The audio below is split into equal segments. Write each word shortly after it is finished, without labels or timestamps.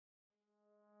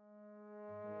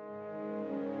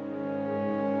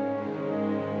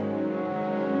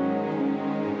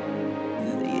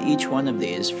each one of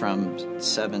these from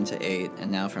 7 to 8 and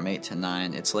now from 8 to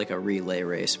 9, it's like a relay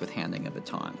race with handing a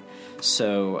baton.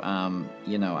 So,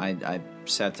 I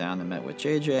sat down and met with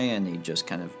JJ, and he just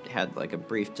kind of had like a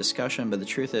brief discussion. But the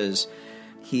truth is,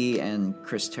 he and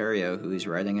Chris Terrio, who he's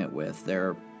writing it with,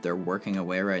 they're working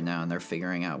away right now, and they're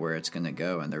figuring out where it's going to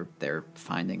go, and they're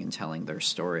finding and telling their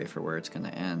story for where it's going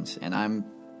to end. And I'm,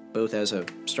 both as a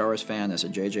Star Wars fan, as a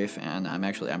JJ fan,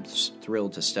 I'm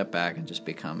thrilled to step back and just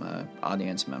become an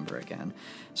audience member again.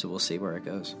 So we'll see where it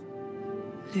goes.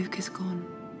 Luke is gone.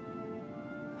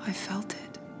 I felt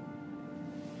it.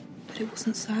 But it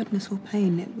wasn't sadness or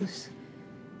pain. It was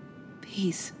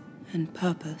peace and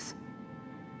purpose.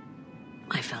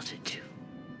 I felt it too.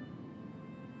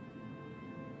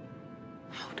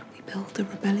 How do we build a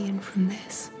rebellion from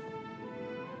this?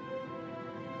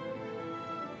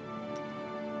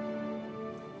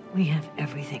 We have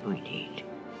everything we need.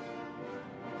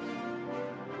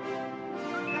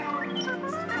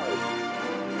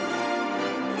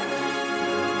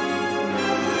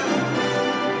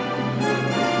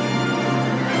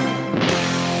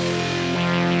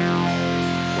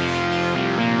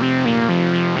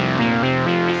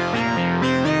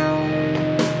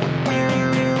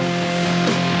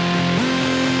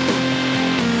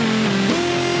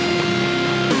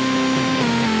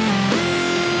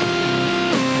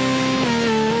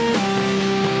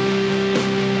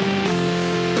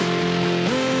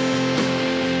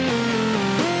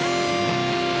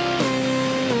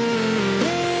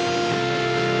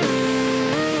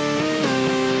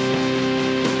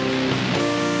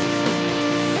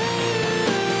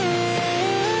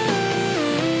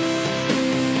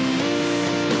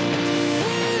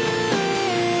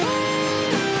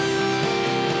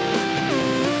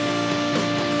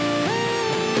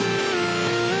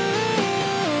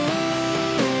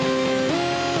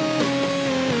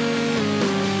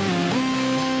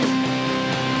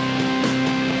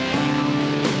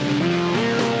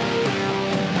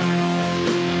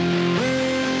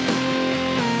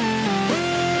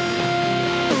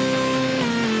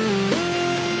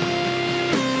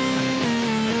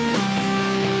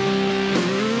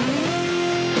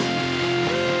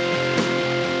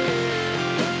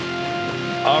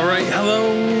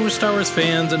 Hello, Star Wars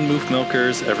fans and moof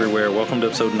milkers everywhere. Welcome to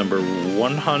episode number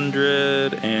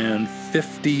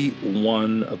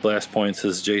 151 of Blast Points.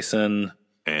 This is Jason.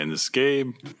 And this is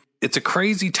Gabe. It's a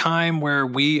crazy time where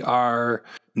we are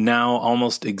now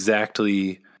almost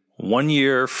exactly 1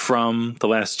 year from The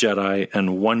Last Jedi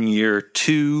and 1 year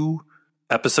to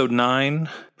episode 9.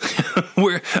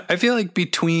 Where I feel like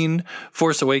between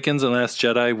Force Awakens and Last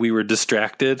Jedi, we were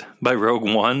distracted by Rogue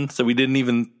One, so we didn't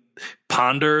even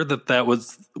ponder that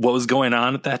was what was going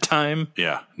on at that time.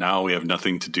 Yeah, now we have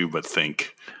nothing to do but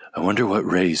think. I wonder what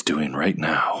Rey's doing right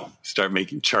now. Start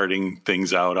charting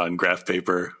things out on graph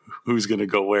paper. Who's going to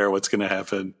go where? What's going to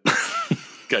happen?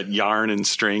 Got yarn and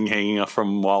string hanging up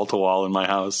from wall to wall in my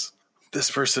house.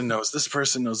 This person knows. This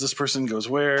person knows. This person goes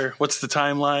where? What's the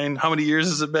timeline? How many years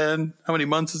has it been? How many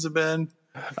months has it been?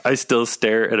 I still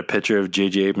stare at a picture of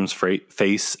J.J. Abrams'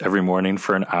 face every morning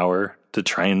for an hour to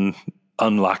try and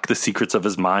unlock the secrets of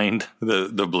his mind.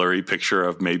 The blurry picture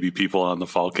of maybe people on the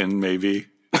Falcon, maybe.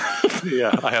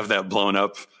 Yeah, I have that blown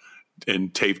up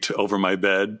and taped over my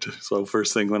bed. So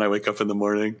first thing when I wake up in the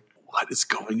morning, what is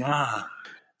going on?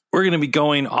 We're going to be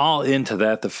going all into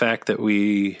that. The fact that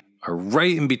we are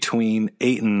right in between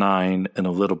 8 and 9 in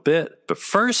a little bit. But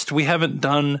first, we haven't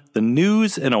done the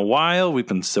news in a while. We've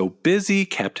been so busy.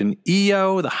 Captain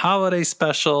EO, the holiday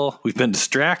special. We've been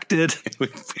distracted.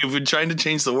 We've been trying to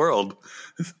change the world.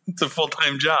 It's a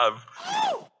full-time job.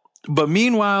 But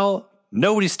meanwhile,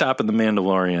 nobody's stopping the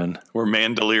Mandalorian. We're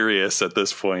Mandalorious at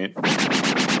this point.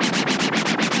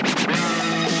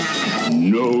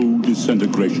 No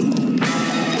disintegration.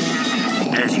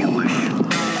 As you wish.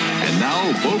 And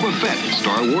now, Boba Fett,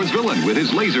 Star Wars villain with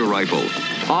his laser rifle.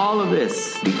 All of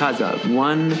this because of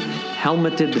one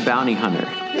helmeted bounty hunter.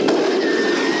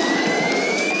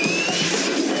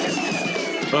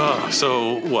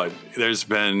 So what? There's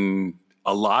been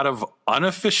a lot of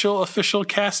official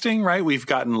casting, right? We've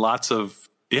gotten lots of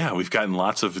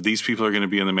these people are going to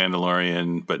be in The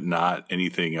Mandalorian, but not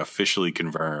anything officially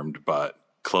confirmed, but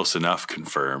close enough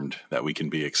confirmed that we can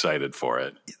be excited for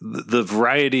it. The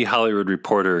Variety Hollywood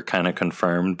Reporter kind of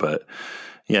confirmed, but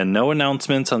yeah, no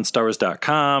announcements on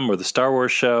StarWars.com or the Star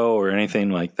Wars show or anything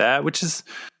like that, which is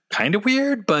kind of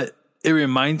weird, but it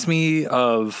reminds me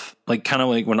of kind of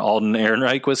like when Alden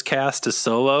Ehrenreich was cast as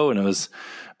Solo, and it was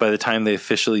by the time they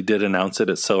officially did announce it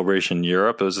at Celebration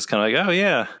Europe, it was just kind of like, oh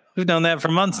yeah, we've done that for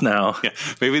months now. Yeah,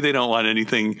 maybe they don't want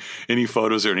any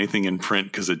photos or anything in print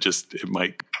because it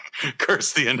might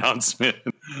curse the announcement.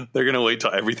 They're going to wait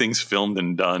till everything's filmed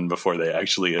and done before they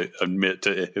actually admit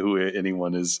to who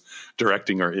anyone is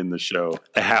directing or in the show.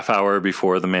 A half hour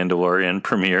before The Mandalorian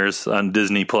premieres on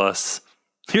Disney Plus.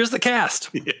 Here's the cast.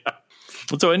 Yeah.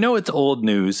 So I know it's old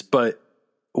news, but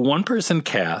one person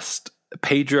cast,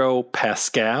 Pedro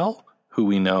Pascal, who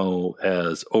we know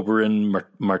as Oberyn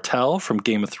Martell from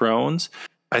Game of Thrones.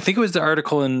 I think it was the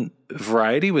article in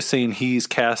Variety was saying he's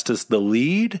cast as the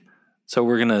lead. So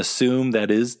we're going to assume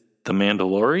that is the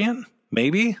Mandalorian,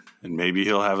 maybe? And maybe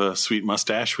he'll have a sweet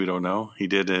mustache. We don't know. He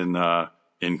did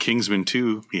in Kingsman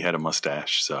 2, he had a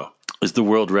mustache. So is the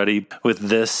world ready with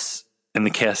this and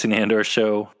the Cassian Andor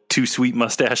show? 2 sweet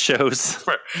mustache shows.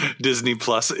 Disney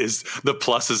Plus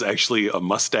is actually a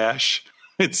mustache.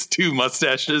 It's 2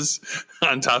 mustaches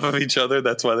on top of each other.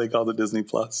 That's why they called it Disney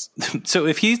Plus. So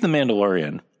if he's the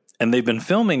Mandalorian and they've been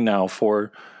filming now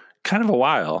for kind of a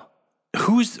while,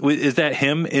 is that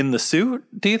him in the suit,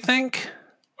 do you think?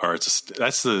 Or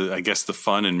that's the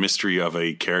fun and mystery of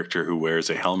a character who wears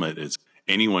a helmet is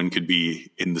anyone could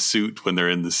be in the suit when they're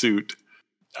in the suit.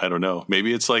 I don't know.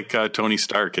 Maybe it's like Tony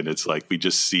Stark, and it's like we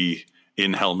just see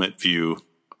in helmet view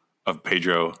of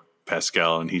Pedro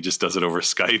Pascal, and he just does it over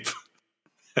Skype,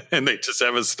 and they just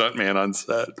have a stuntman on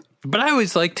set. But I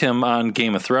always liked him on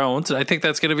Game of Thrones, and I think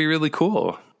that's going to be really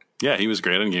cool. Yeah, he was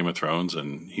great on Game of Thrones,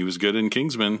 and he was good in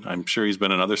Kingsman. I'm sure he's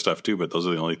been in other stuff too, but those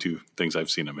are the only 2 things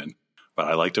I've seen him in. But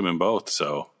I liked him in both,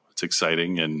 so it's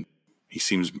exciting, and he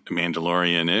seems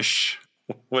Mandalorian-ish,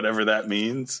 whatever that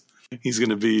means. He's going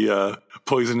to be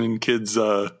poisoning kids'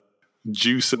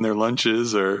 juice in their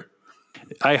lunches, or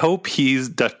I hope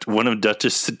he's one of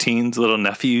Duchess Satine's little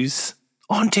nephews.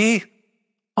 Auntie,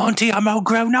 I'm all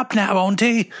grown up now,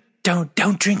 Auntie.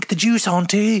 Don't drink the juice,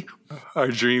 Auntie. Our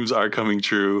dreams are coming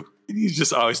true. He's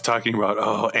just always talking about,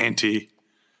 oh, Auntie,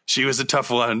 she was a tough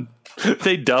one.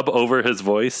 They dub over his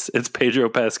voice. It's Pedro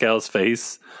Pascal's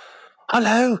face.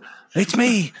 Hello, it's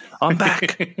me. I'm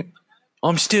back.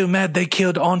 I'm still mad they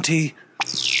killed Auntie.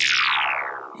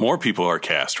 More people are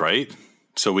cast, right?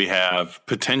 So we have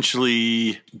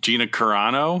potentially Gina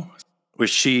Carano.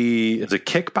 She is a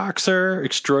kickboxer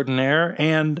extraordinaire,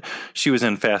 and she was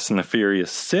in Fast and the Furious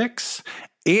 6,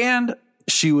 and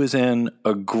she was in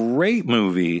a great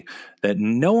movie that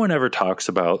no one ever talks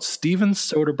about, Steven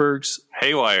Soderbergh's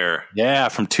Haywire. Yeah,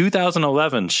 from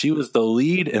 2011. She was the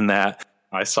lead in that.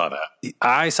 I saw that.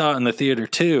 I saw it in the theater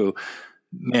too.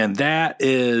 Man, that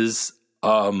is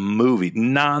a movie,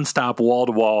 nonstop,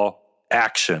 wall-to-wall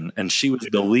action, and she was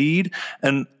the lead.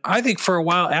 And I think for a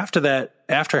while after that,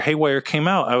 after Haywire came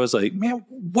out, I was like, man,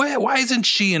 why isn't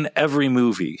she in every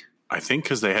movie? I think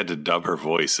because they had to dub her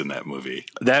voice in that movie.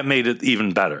 That made it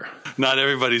even better. Not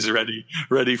everybody's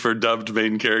ready for dubbed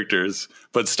main characters,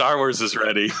 but Star Wars is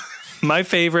ready. My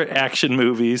favorite action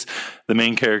movies, the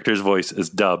main character's voice is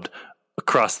dubbed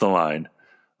across the line.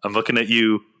 I'm looking at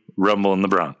you, Rumble in the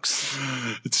Bronx.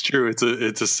 It's true.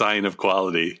 It's a sign of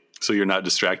quality. So you're not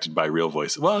distracted by real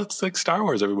voice. Well, it's like Star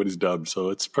Wars. Everybody's dubbed, so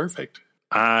it's perfect.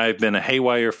 I've been a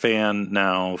Haywire fan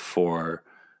now for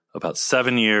about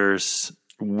 7 years,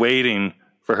 waiting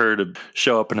for her to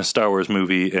show up in a Star Wars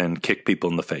movie and kick people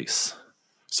in the face.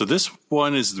 So this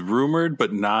one is rumored,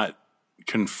 but not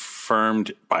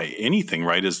confirmed by anything,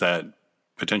 right? Is that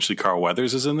potentially Carl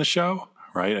Weathers is in the show,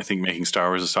 right? I think Making Star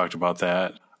Wars has talked about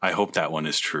that. I hope that one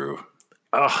is true.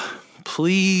 Oh,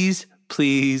 please,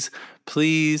 please,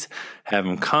 please have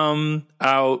him come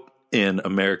out in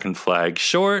American flag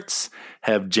shorts,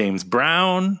 have James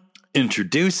Brown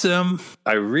introduce him.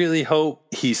 I really hope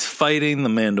he's fighting the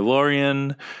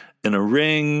Mandalorian in a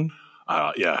ring.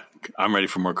 Yeah, I'm ready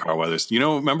for more Carl Weathers. You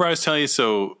know, remember I was telling you,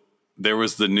 so there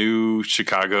was the new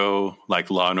Chicago, like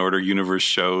Law and Order universe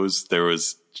shows. There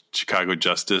was Chicago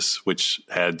Justice, which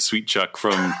had Sweet Chuck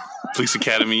from Police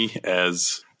Academy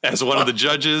as one of the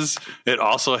judges. It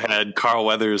also had Carl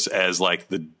Weathers as like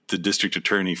the district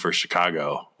attorney for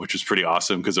Chicago, which was pretty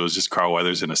awesome because it was just Carl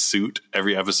Weathers in a suit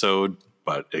every episode,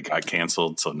 but it got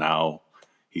canceled. So now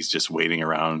he's just waiting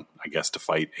around, I guess, to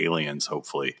fight aliens,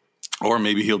 hopefully. Or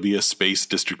maybe he'll be a space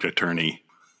district attorney.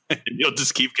 He'll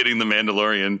just keep getting the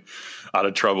Mandalorian out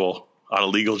of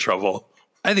legal trouble.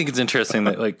 I think it's interesting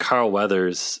that like Carl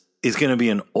Weathers is going to be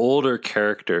an older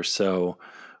character. So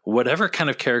whatever kind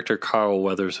of character Carl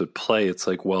Weathers would play, it's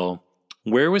like, well,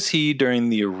 where was he during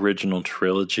the original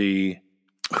trilogy?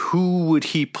 Who would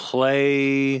he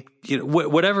play? You know,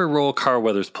 whatever role Carl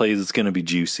Weathers plays is going to be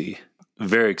juicy.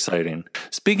 Very exciting.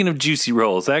 Speaking of juicy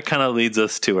roles, that kind of leads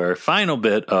us to our final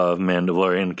bit of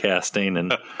Mandalorian casting,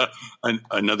 and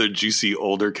another juicy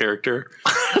older character.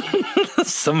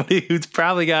 somebody who's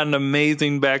probably got an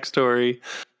amazing backstory.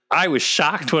 I was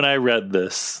shocked when I read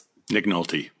this. Nick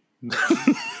Nolte.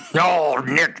 Oh,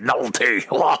 Nick Nolte.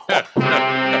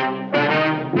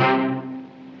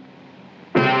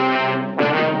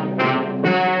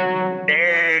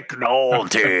 Nick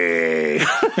Nolte.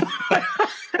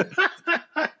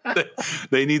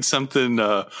 They need something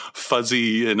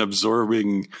fuzzy and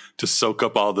absorbing to soak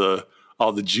up all the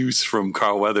juice from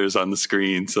Carl Weathers on the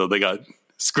screen. So they got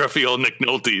scruffy old Nick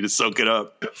Nolte to soak it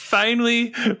up.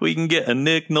 Finally, we can get a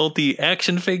Nick Nolte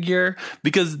action figure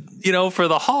because, for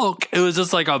the Hulk, it was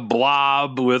just like a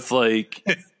blob with like,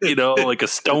 like a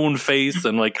stone face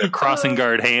and like a crossing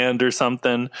guard hand or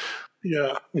something.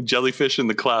 Yeah. A jellyfish in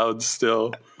the clouds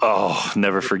still. Oh,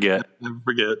 never forget. Never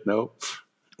forget. No.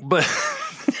 But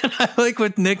I like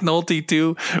with Nick Nolte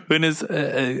too, when his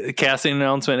casting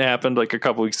announcement happened like a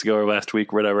couple weeks ago or last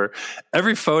week or whatever,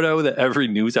 every photo that every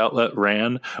news outlet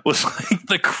ran was like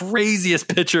the craziest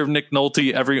picture of Nick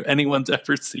Nolte anyone's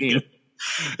ever seen.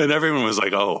 And everyone was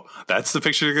like, oh, that's the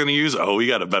picture you're going to use? Oh, we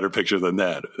got a better picture than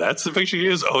that. That's the picture you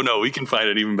use? Oh, no, we can find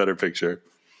an even better picture.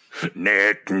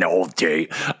 Nick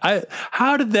Nolte.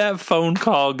 How did that phone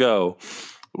call go?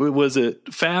 Was it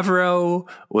Favreau?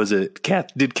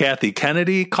 Did Kathy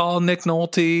Kennedy call Nick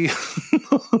Nolte?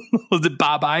 Was it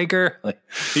Bob Iger?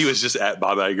 He was just at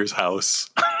Bob Iger's house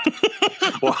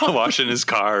washing his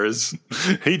cars.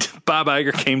 Bob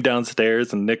Iger came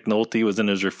downstairs and Nick Nolte was in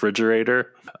his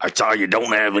refrigerator. I saw you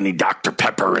don't have any Dr.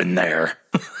 Pepper in there.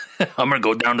 I'm going to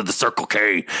go down to the Circle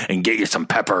K and get you some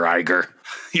pepper, Iger.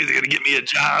 You're either going to get me a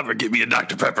job or get me a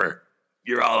Dr. Pepper.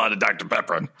 You're all out of Dr.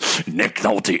 Pepper. Nick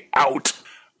Nolte out.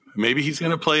 Maybe he's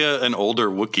going to play an older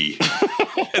Wookiee,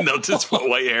 and they'll just put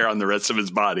white hair on the rest of his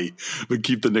body, but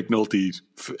keep the Nick Nolte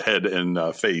head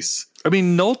and face. I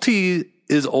mean, Nolte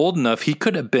is old enough. He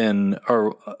could have been,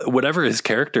 or whatever his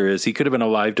character is, he could have been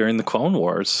alive during the Clone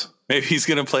Wars. Maybe he's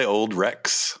going to play old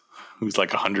Rex, who's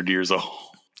like 100 years old.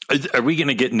 Are we going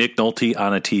to get Nick Nolte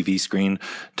on a TV screen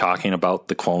talking about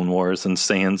the Clone Wars and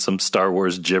saying some Star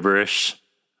Wars gibberish?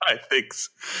 I think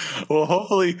so. Well,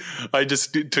 hopefully, I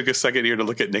just took a second here to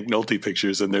look at Nick Nolte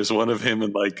pictures, and there's one of him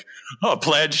in like a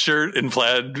plaid shirt and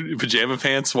plaid pajama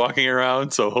pants walking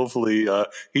around. So hopefully,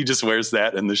 he just wears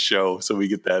that in the show, so we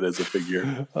get that as a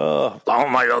figure. All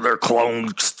my other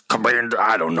clones, Commander,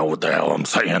 I don't know what the hell I'm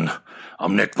saying.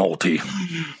 I'm Nick Nolte.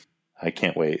 I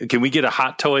can't wait. Can we get a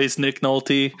Hot Toys Nick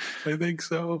Nolte? I think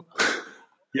so.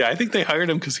 Yeah, I think they hired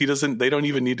him because they don't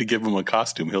even need to give him a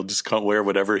costume. He'll just wear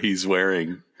whatever he's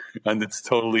wearing. And it's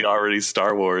totally already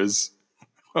Star Wars.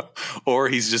 Or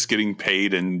he's just getting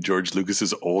paid in George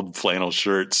Lucas's old flannel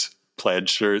shirts, plaid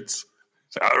shirts.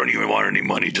 I don't even want any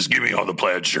money. Just give me all the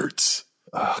plaid shirts.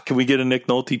 Can we get a Nick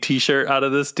Nolte t-shirt out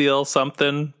of this deal?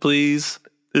 Something, please?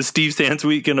 Is Steve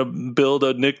Sansweet going to build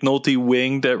a Nick Nolte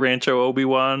winged at Rancho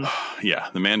Obi-Wan? Yeah,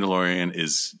 The Mandalorian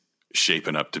is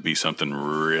shaping up to be something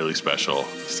really special.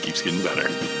 Just keeps getting better.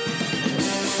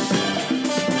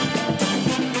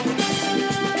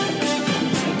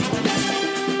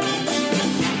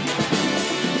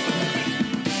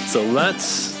 So let's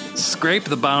scrape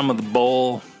the bottom of the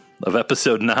bowl of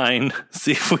episode 9,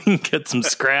 see if we can get some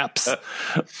scraps.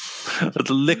 Let's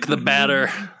lick the batter.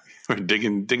 We're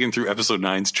digging through episode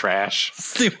 9's trash.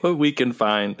 See what we can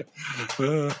find.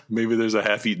 Maybe there's a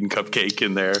half-eaten cupcake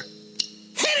in there.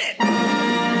 Hit it!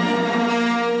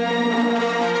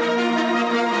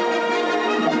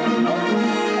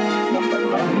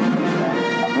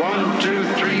 1, 2,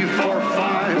 3, 4,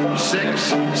 5, 6,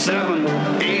 7,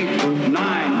 8,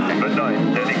 9. Good night,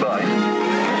 standing by.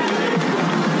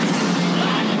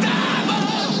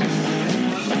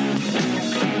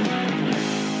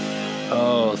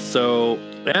 Oh, so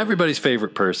everybody's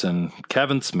favorite person,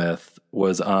 Kevin Smith,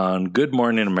 was on Good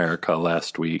Morning America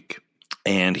last week,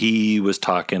 and he was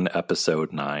talking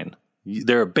episode 9.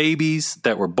 There are babies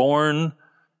that were born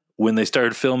when they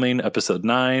started filming episode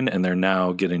 9, and they're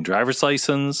now getting driver's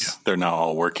license. Yeah, they're now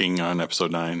all working on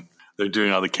episode 9. They're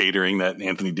doing all the catering that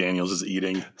Anthony Daniels is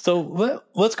eating. So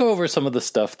let's go over some of the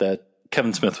stuff that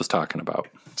Kevin Smith was talking about.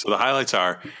 So the highlights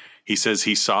are, he says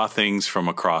he saw things from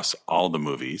across all the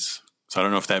movies. So I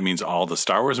don't know if that means all the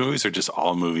Star Wars movies or just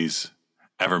all movies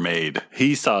ever made.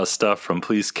 He saw stuff from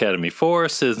Police Academy 4,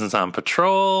 Citizens on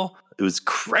Patrol. It was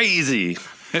crazy.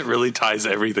 It really ties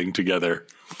everything together.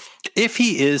 If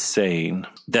he is saying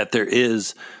that there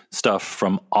is stuff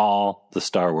from all the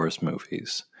Star Wars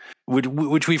movies,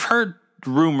 which we've heard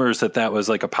rumors that was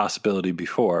like a possibility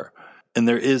before, and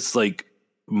there is like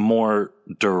more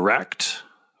direct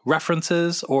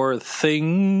references or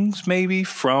things maybe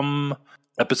from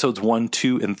episodes 1,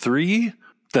 2, and 3,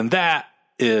 then that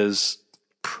is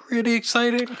pretty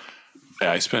exciting.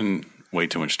 Yeah, I spend way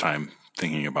too much time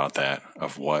thinking about that,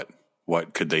 of what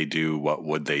could they do, what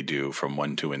would they do from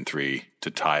 1, 2, and 3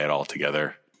 to tie it all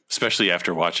together, especially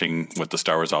after watching with the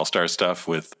Star Wars All-Star stuff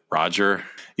with Roger.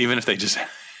 Even if they just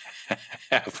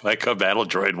have like a battle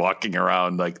droid walking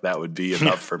around, like that would be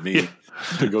enough for me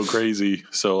to go crazy.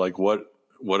 So like what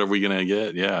are we going to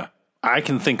get? Yeah. I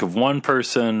can think of one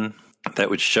person that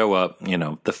would show up,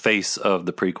 the face of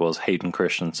the prequels, Hayden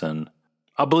Christensen.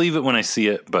 I'll believe it when I see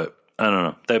it, but I don't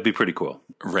know. That'd be pretty cool.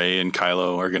 Rey and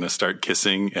Kylo are going to start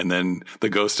kissing, and then the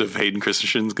ghost of Hayden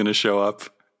Christensen's going to show up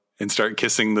and start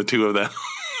kissing the two of them.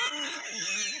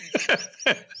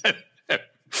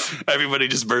 Everybody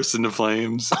just bursts into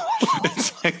flames.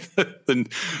 It's like the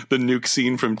nuke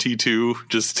scene from T2,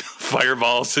 just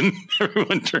fireballs and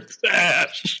everyone turns to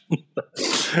ash.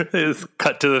 It's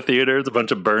cut to the theater. It's a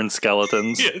bunch of burned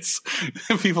skeletons. Yes.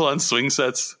 People on swing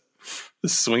sets,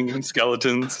 swinging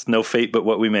skeletons. No fate but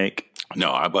what we make.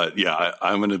 No, but yeah,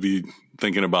 I'm going to be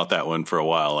thinking about that one for a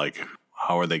while. Like,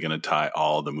 how are they going to tie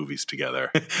all the movies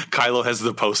together? Kylo has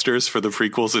the posters for the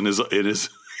prequels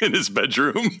in his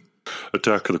bedroom.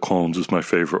 Attack of the Clones is my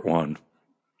favorite one.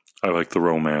 I like the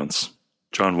romance.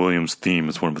 John Williams' theme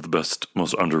is one of the best,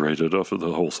 most underrated of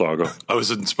the whole saga. I was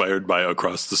inspired by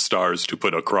Across the Stars to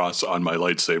put a cross on my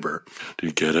lightsaber. Do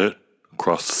you get it?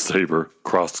 Cross the saber,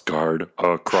 cross guard,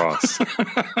 cross.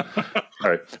 All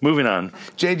right, moving on.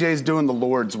 JJ's doing the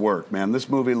Lord's work, man. This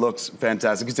movie looks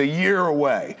fantastic. It's a year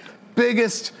away.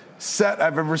 Biggest set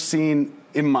I've ever seen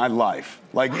in my life.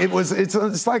 Like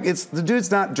it's the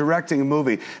dude's not directing a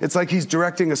movie. It's like he's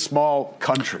directing a small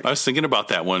country. I was thinking about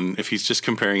that one. If he's just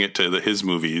comparing it to his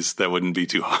movies, that wouldn't be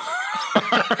too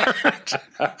hard.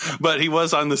 But he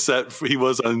was on the set. He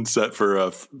was on set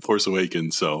for Force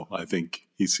Awakens, so I think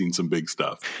he's seen some big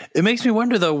stuff. It makes me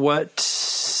wonder though what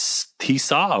he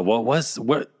saw.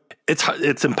 What?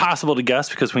 It's impossible to guess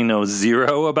because we know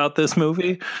zero about this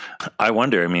movie. I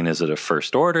wonder, is it a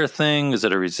First Order thing? Is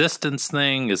it a Resistance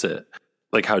thing? Is it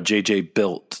like how JJ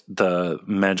built the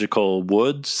magical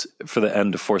woods for the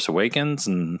end of Force Awakens?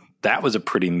 And that was a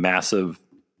pretty massive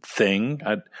thing.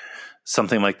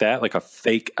 Something like that, like a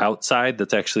fake outside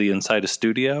that's actually inside a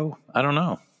studio. I don't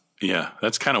know. Yeah,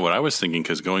 that's kind of what I was thinking,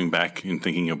 because going back and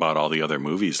thinking about all the other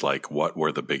movies, like what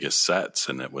were the biggest sets?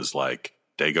 And it was like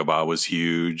Dagobah was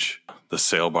huge, the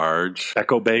sail barge,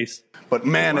 Echo Base. But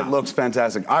man, It looks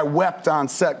fantastic. I wept on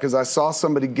set because I saw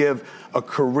somebody give a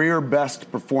career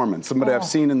best performance, somebody I've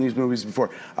seen in these movies before.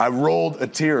 I rolled a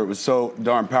tear. It was so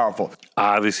darn powerful.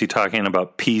 Obviously talking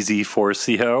about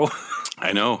PZ4CO.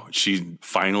 I know. She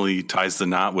finally ties the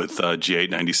knot with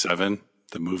G897.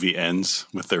 The movie ends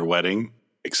with their wedding,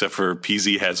 except for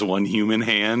PZ has one human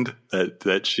hand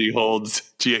that she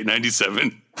holds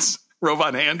G897's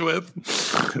robot hand with.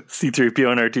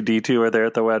 C-3PO and R2-D2 are there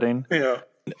at the wedding. Yeah.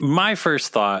 My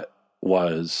first thought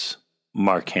was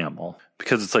Mark Hamill,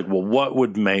 because it's like, well, what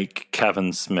would make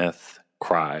Kevin Smith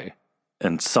cry?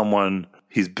 And someone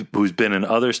who's been in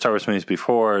other Star Wars movies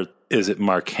before, is it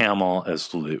Mark Hamill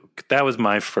as Luke? That was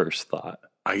my first thought.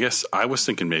 I guess I was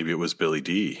thinking maybe it was Billy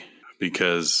D,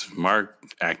 because Mark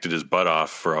acted his butt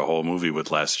off for a whole movie with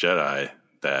Last Jedi.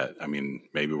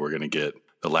 Maybe we're going to get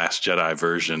the Last Jedi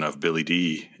version of Billy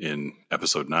D in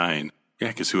Episode 9. Yeah,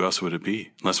 because who else would it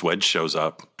be? Unless Wedge shows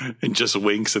up and just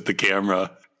winks at the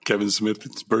camera. Kevin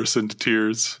Smith bursts into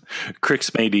tears.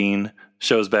 Crix Madine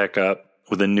shows back up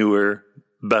with a newer,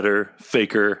 better,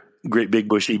 faker, great big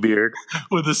bushy beard.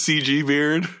 With a CG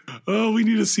beard. Oh, we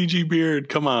need a CG beard.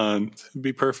 Come on. It'd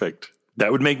be perfect.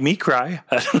 That would make me cry.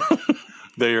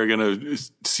 They are going to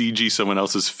CG someone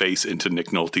else's face into Nick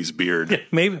Nolte's beard. Yeah,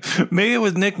 maybe it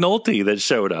was Nick Nolte that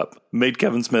showed up, made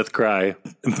Kevin Smith cry.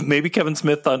 Maybe Kevin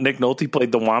Smith thought Nick Nolte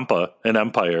played the Wampa in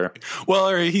Empire. Well,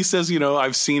 or he says,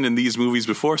 I've seen in these movies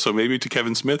before, so maybe to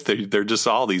Kevin Smith, they're just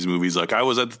all these movies. Like, I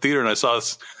was at the theater and I saw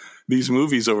these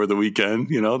movies over the weekend.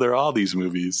 They're all these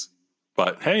movies.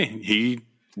 But hey, he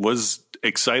was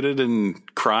excited and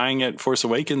crying at Force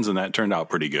Awakens, and that turned out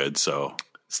pretty good, so...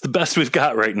 It's the best we've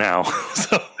got right now,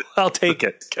 so I'll take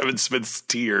it. Kevin Smith's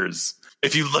tears.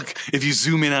 If you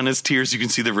zoom in on his tears, you can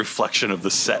see the reflection of the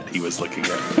set he was looking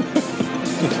at.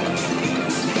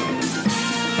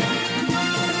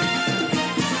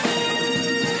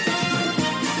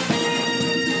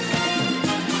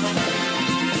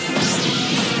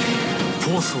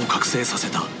 Force を覚醒させ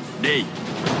たレイ、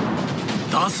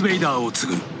ダース・ベイダーを継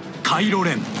ぐカイロ・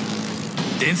レン、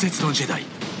伝説のジェダイ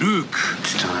ルーク。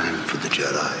 It's time for the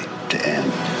Jedi to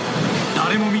end.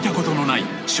 誰も見たことのない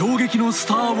衝撃のス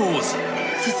ター・ウォーズ。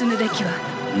進むべきは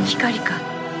光か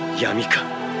闇か。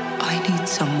 I need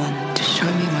someone to show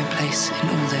me my place in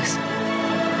all this.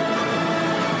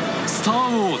 スター・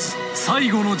ウォーズ最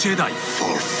後のジェダイ。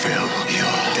 Fulfill your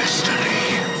destiny.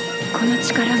 この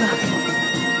力が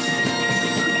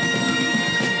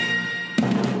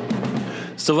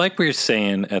So like we were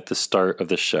saying at the start of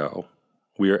the show,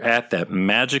 we are at that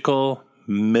magical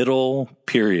middle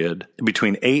period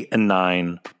between 8 and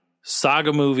 9.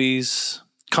 Saga movies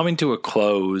coming to a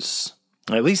close.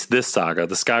 At least this saga,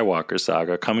 the Skywalker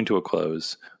saga, coming to a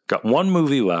close. Got one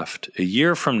movie left a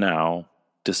year from now,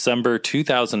 December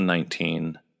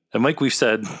 2019. And like we've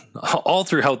said all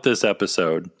throughout this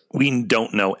episode, we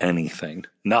don't know anything.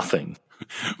 Nothing.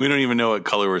 We don't even know what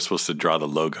color we're supposed to draw the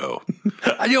logo.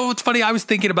 You know, what's funny? I was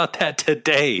thinking about that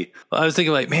today. I was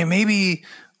thinking like, man, maybe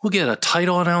we'll get a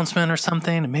title announcement or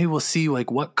something, and maybe we'll see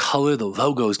like what color the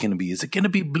logo is going to be. Is it going to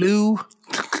be blue?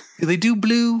 Do they do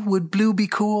blue? Would blue be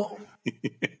cool?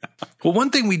 Yeah. Well,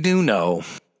 one thing we do know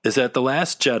is that The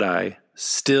Last Jedi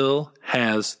still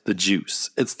has the juice.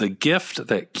 It's the gift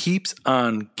that keeps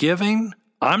on giving.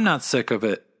 I'm not sick of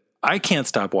it. I can't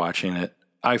stop watching it.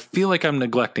 I feel like I'm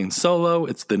neglecting Solo.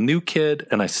 It's the new kid,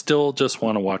 and I still just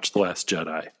want to watch The Last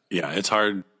Jedi. Yeah, it's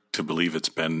hard to believe it's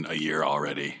been a year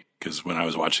already. Because when I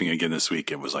was watching it again this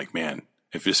week, it was like, man,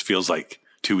 it just feels like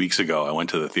 2 weeks ago I went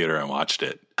to the theater and watched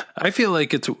it. I feel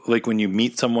like it's like when you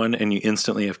meet someone and you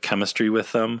instantly have chemistry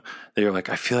with them. They're like,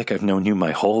 I feel like I've known you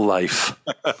my whole life.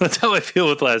 That's how I feel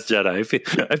with Last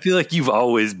Jedi. I feel like you've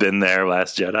always been there,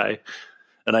 Last Jedi.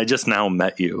 And I just now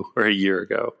met you, or a year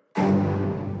ago.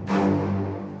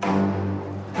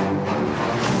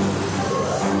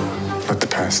 Let the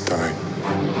past die.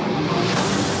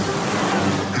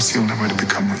 That's the only way to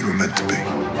become what you were meant to be.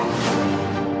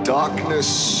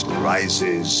 Darkness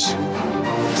rises,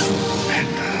 and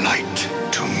light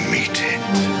to meet it.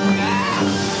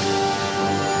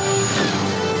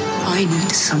 I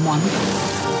need someone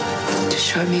to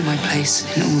show me my place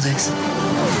in all this.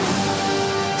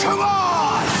 Come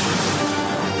on!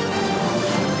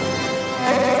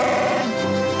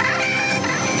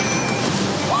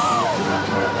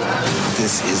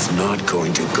 This is not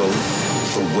going to go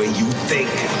the way you think.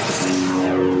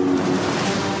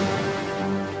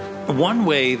 One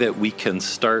way that we can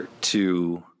start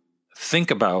to think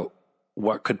about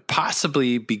what could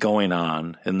possibly be going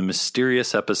on in the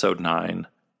mysterious episode 9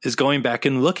 is going back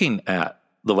and looking at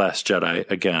The Last Jedi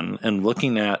again and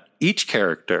looking at each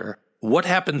character, what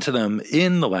happened to them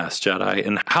in The Last Jedi,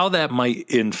 and how that might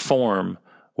inform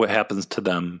what happens to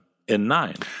them in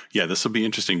 9. Yeah, this will be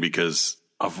interesting because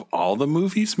of all the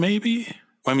movies, maybe?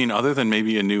 I mean, other than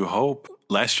maybe A New Hope,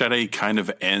 Last Jedi kind of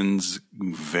ends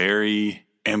very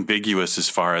ambiguous as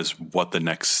far as what the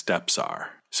next steps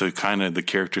are. So kind of the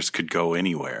characters could go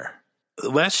anywhere.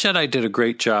 Last Jedi did a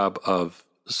great job of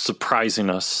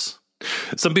surprising us.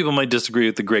 Some people might disagree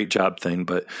with the great job thing,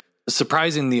 but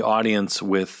surprising the audience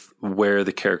with where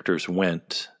the characters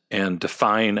went and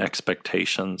defying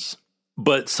expectations.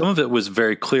 But some of it was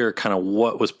very clear kind of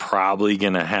what was probably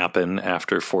going to happen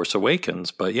after Force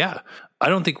Awakens. But yeah, I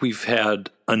don't think we've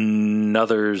had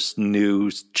another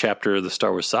new chapter of the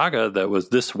Star Wars saga that was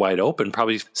this wide open,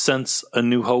 probably since A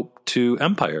New Hope to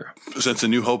Empire. Since A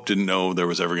New Hope didn't know there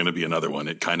was ever going to be another one,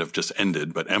 it kind of just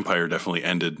ended. But Empire definitely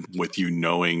ended with you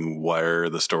knowing where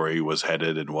the story was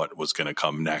headed and what was going to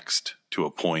come next to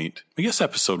a point. I guess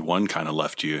episode 1 kind of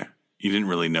left you. You didn't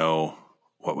really know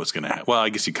what was going to happen. Well, I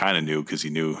guess you kind of knew because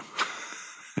you knew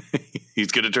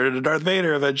he's going to turn into Darth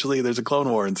Vader eventually. There's a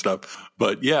Clone War and stuff.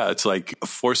 But yeah, it's like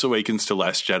Force Awakens to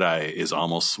Last Jedi is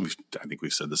almost, I think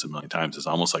we've said this a million times, it's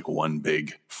almost like one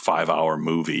big 5-hour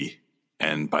movie.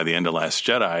 And by the end of Last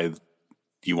Jedi,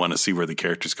 you want to see where the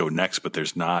characters go next, but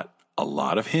there's not a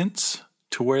lot of hints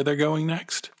to where they're going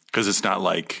next. Because it's not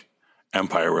like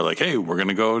Empire, we're like, hey, we're going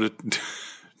to go to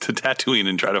Tatooine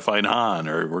and try to find Han,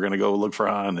 or we're going to go look for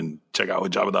Han and check out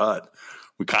with Jabba the Hutt.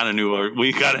 We kind of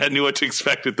knew what to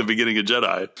expect at the beginning of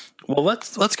Jedi. Well,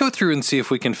 let's go through and see if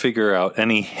we can figure out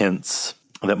any hints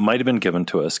that might have been given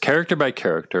to us, character by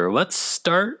character. Let's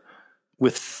start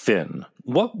with Finn.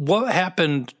 What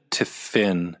happened to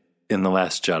Finn in The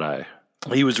Last Jedi?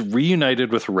 He was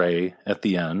reunited with Rey at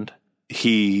the end.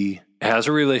 He has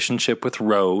a relationship with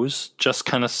Rose, just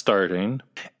kind of starting.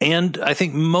 And I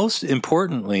think most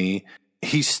importantly,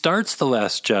 he starts The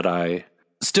Last Jedi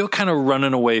still kind of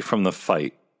running away from the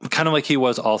fight, kind of like he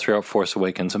was all throughout Force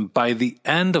Awakens. And by the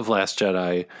end of Last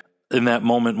Jedi, in that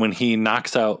moment when he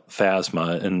knocks out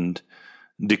Phasma and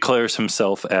declares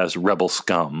himself as rebel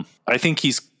scum, I think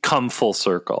he's come full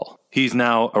circle. He's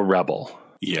now a rebel.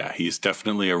 Yeah, he's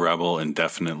definitely a rebel and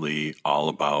definitely all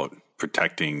about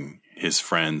protecting his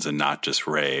friends and not just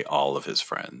Rey, all of his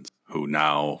friends, who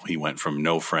now he went from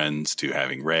no friends to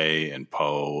having Rey and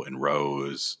Poe and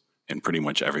Rose and pretty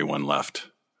much everyone left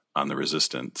on the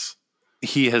Resistance.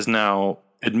 He has now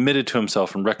admitted to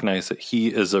himself and recognized that he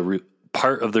is a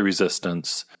part of the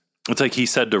Resistance. It's like he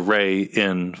said to Rey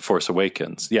in Force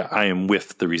Awakens, yeah, I am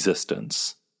with the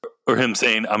Resistance. Or him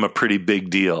saying, I'm a pretty big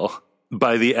deal.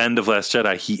 By the end of Last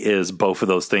Jedi, he is both of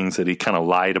those things that he kind of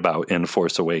lied about in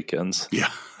Force Awakens. Yeah,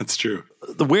 that's true.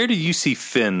 Where do you see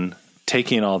Finn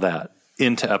taking all that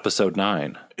into Episode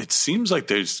 9? It seems like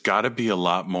there's got to be a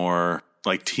lot more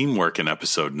like teamwork in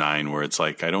Episode 9, where it's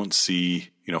like, I don't see,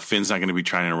 Finn's not going to be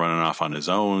trying to run it off on his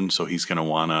own. So he's going to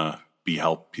want to be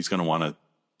helped. He's going to want to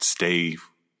stay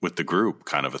with the group,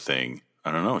 kind of a thing.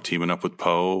 I don't know, teaming up with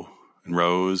Poe and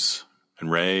Rose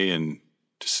and Rey and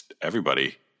just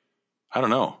everybody. I don't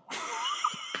know.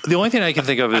 The only thing I can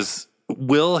think of is,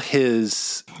 will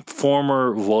his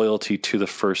former loyalty to the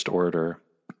First Order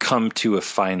come to a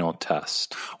final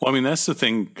test? Well, I mean, that's the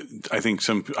thing I think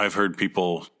I've heard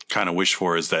people kind of wish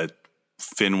for, is that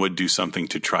Finn would do something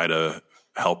to try to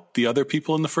help the other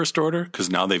people in the First Order, because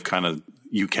now they've kind of,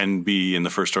 you can be in the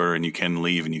First Order and you can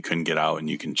leave and you can get out and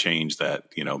you can change that.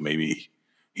 Maybe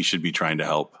he should be trying to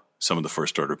help some of the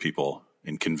First Order people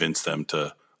and convince them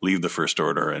to leave the First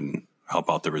Order and help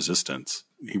out the Resistance.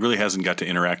 He really hasn't got to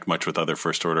interact much with other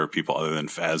First Order people other than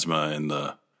Phasma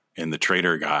and the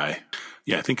traitor guy.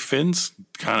 Yeah, I think Finn's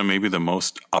kind of maybe the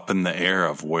most up in the air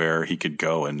of where he could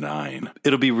go in 9.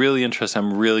 It'll be really interesting.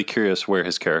 I'm really curious where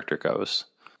his character goes.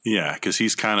 Yeah, because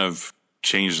he's kind of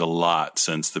changed a lot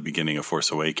since the beginning of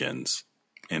Force Awakens.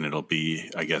 And it'll be,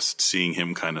 I guess, seeing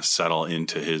him kind of settle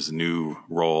into his new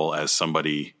role as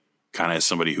somebody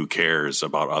who cares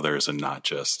about others and not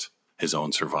just his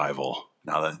own survival.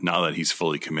 Now that he's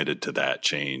fully committed to that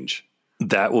change.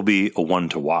 That will be a one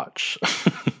to watch.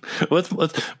 Let's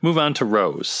move on to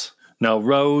Rose. Now,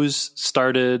 Rose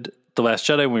started The Last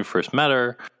Jedi when we first met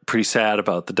her. Pretty sad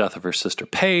about the death of her sister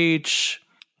Paige.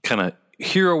 Kind of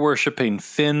hero worshiping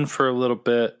Finn for a little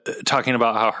bit. Talking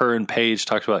about how her and Paige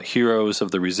talked about heroes of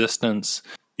the Resistance.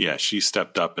 Yeah, she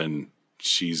stepped up and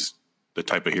she's the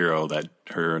type of hero that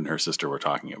her and her sister were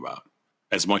talking about.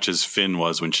 As much as Finn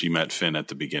was when she met Finn at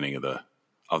the beginning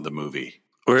of the movie.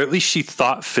 Or at least she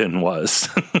thought Finn was.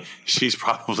 She's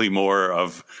probably more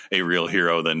of a real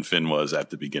hero than Finn was at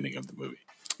the beginning of the movie.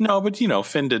 No, but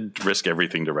Finn did risk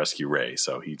everything to rescue Rey,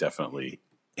 so he definitely...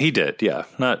 He did, yeah.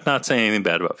 Not saying anything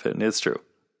bad about Finn. It's true.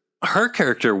 Her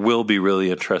character will be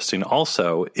really interesting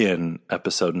also in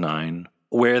Episode 9,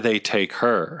 where they take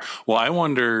her. Well, I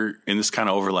wonder, and this kind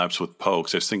of overlaps with Poe,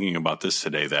 because I was thinking about this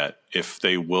today, that if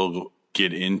they will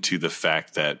get into the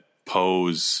fact that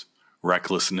Poe's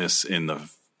recklessness in The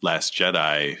Last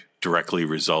Jedi directly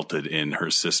resulted in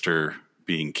her sister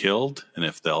being killed, and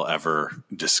if they'll ever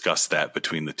discuss that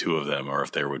between the two of them, or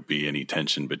if there would be any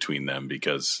tension between them,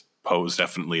 because Poe's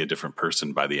definitely a different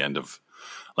person by the end of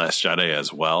Last Jedi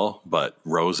as well, but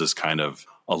Rose is kind of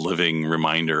a living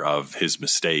reminder of his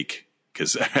mistake,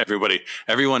 because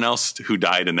everyone else who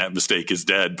died in that mistake is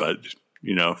dead, but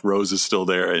Rose is still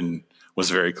there and was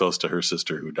very close to her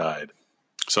sister who died.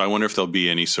 So I wonder if there'll be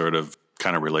any sort of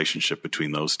kind of relationship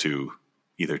between those two,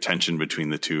 either tension between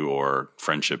the two or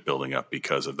friendship building up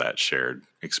because of that shared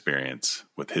experience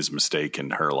with his mistake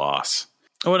and her loss.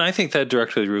 Oh, and I think that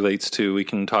directly relates to, we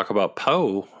can talk about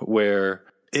Poe, where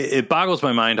it boggles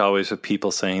my mind always with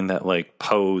people saying that like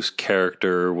Poe's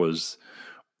character was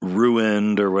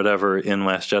ruined or whatever in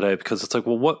Last Jedi, because it's like,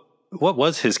 well, what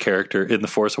was his character in The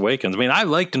Force Awakens? I mean, I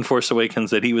liked in Force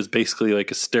Awakens that he was basically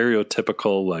like a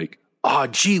stereotypical, like, oh,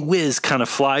 gee whiz kind of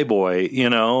flyboy,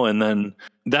 and then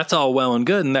that's all well and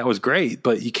good. And that was great,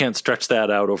 but you can't stretch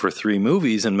that out over 3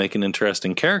 movies and make an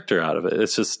interesting character out of it.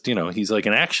 It's just, he's like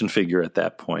an action figure at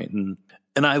that point.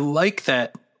 And I like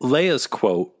that Leia's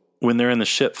quote when they're in the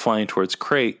ship flying towards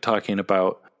Crate, talking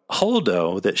about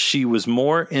Holdo, that she was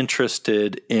more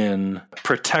interested in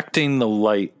protecting the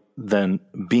light than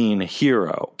being a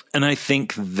hero. And I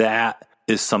think that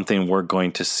is something we're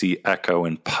going to see echo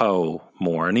in Poe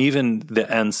more. And even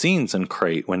the end scenes in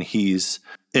Crate, when he's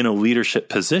in a leadership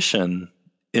position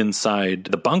inside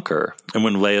the bunker, and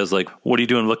when Leia's like, what are you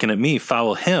doing looking at me?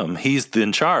 Follow him. He's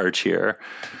in charge here.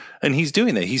 And he's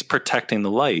doing that. He's protecting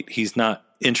the light. He's not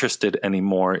interested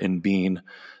anymore in being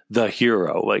the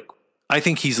hero. Like, I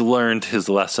think he's learned his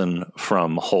lesson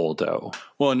from Holdo.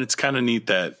 Well, and it's kind of neat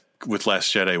that with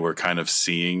Last Jedi, we're kind of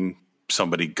seeing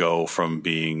somebody go from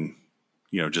being,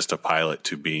 just a pilot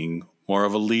to being more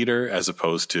of a leader, as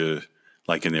opposed to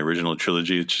like in the original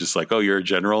trilogy, it's just like, oh, you're a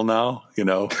general now, you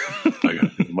know? Like,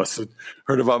 you must have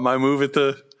heard about my move at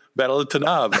the Battle of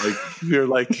Tanab. Like, you're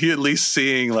like, you at least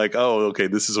seeing like, oh, okay,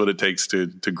 this is what it takes to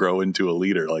grow into a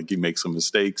leader. Like, you make some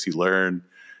mistakes, you learn.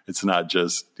 It's not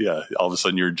just, all of a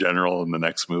sudden you're a general in the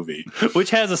next movie. Which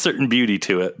has a certain beauty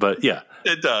to it, but yeah.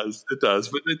 It does. But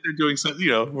they're doing something,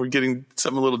 we're getting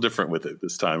something a little different with it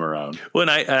this time around. Well,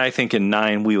 and I think in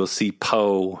 9, we will see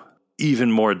Poe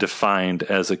even more defined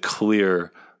as a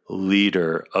clear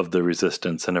leader of the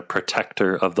Resistance and a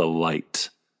protector of the light,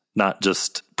 not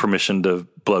just permission to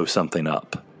blow something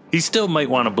up. He still might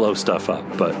want to blow stuff up,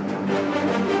 but...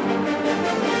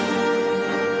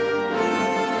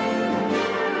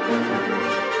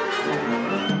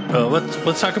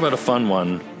 let's talk about a fun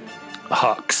one.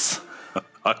 Hux.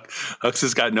 Hux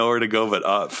has got nowhere to go but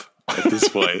up at this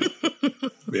point.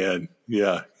 Man,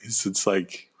 yeah. It's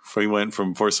like... He went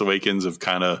from Force Awakens of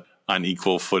kind of on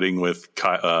equal footing with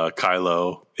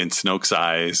Kylo in Snoke's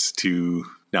eyes to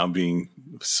now being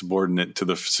subordinate to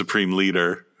the Supreme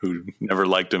Leader who never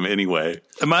liked him anyway.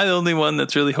 Am I the only one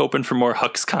that's really hoping for more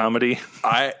Hux comedy?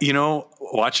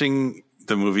 Watching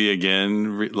the movie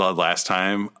again last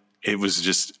time, it was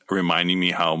just reminding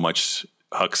me how much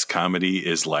Hux comedy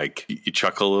is like. You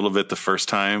chuckle a little bit the first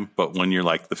time, but when you're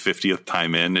like the 50th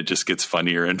time in, it just gets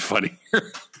funnier and funnier.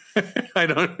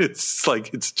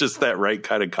 It's just that right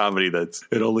kind of comedy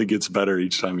it only gets better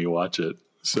each time you watch it.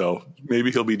 So maybe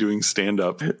he'll be doing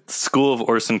stand-up. School of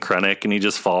Orson Krennic, and he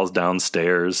just falls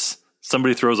downstairs.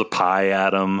 Somebody throws a pie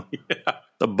at him. Yeah.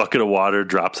 A bucket of water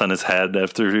drops on his head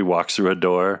after he walks through a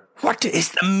door. What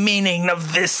is the meaning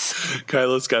of this?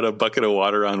 Kylo's got a bucket of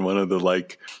water on one of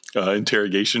the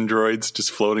interrogation droids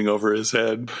just floating over his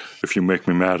head. If you make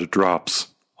me mad, it drops.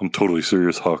 I'm totally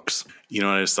serious, Hux. You know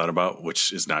what I just thought about,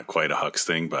 which is not quite a Hux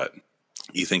thing, but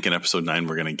you think in episode 9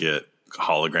 we're going to get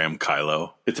hologram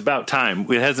Kylo? It's about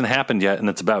time. It hasn't happened yet, and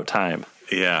it's about time.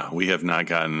 Yeah, we have not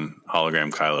gotten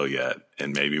hologram Kylo yet,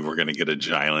 and maybe we're going to get a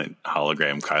giant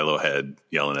hologram Kylo head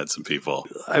yelling at some people.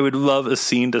 I would love a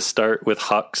scene to start with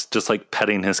Hux just like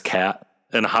petting his cat,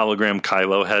 and a hologram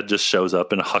Kylo head just shows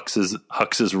up in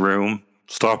Hux's room.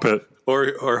 Stop it.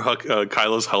 Or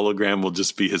Kylo's hologram will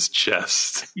just be his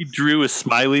chest. He drew a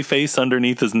smiley face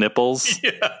underneath his nipples.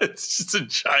 Yeah, it's just a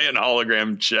giant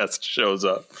hologram chest shows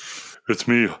up. It's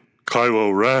me,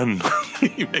 Kylo Ren.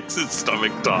 He makes his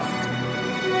stomach talk.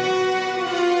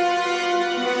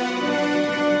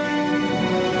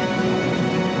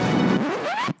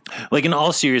 Like, in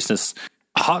all seriousness,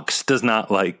 Hux does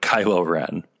not like Kylo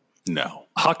Ren. No.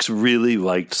 Hux really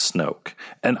liked Snoke.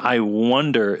 And I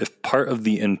wonder if part of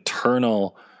the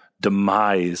internal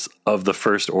demise of the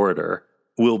First Order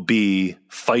will be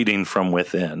fighting from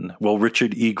within. Will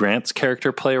Richard E. Grant's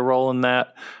character play a role in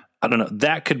that? I don't know.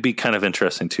 That could be kind of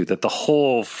interesting, too, that the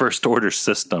whole First Order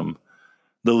system,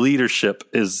 the leadership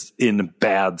is in a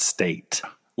bad state.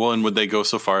 Well, and would they go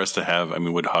so far as to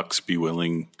would Hux be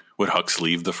willing, would Hux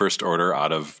leave the First Order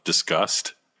out of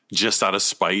disgust, just out of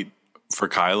spite for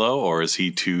Kylo, or is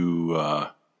he too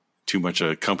much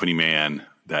a company man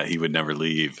that he would never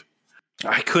leave?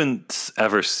 I couldn't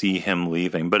ever see him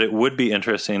leaving, but it would be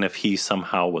interesting if he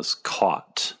somehow was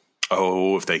caught.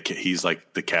 Oh, if he's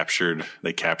like they capture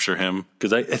him,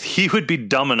 because he would be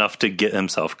dumb enough to get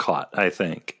himself caught. I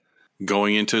think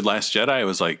going into Last Jedi, I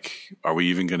was like, is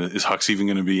Hux even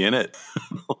gonna be in it?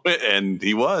 And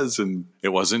he was, and it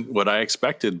wasn't what I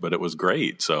expected, but it was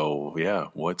great. So yeah,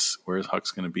 where's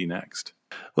Hux gonna be next?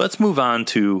 Let's move on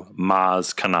to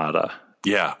Maz Kanata.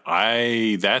 Yeah,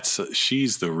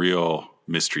 she's the real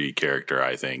mystery character,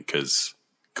 I think, because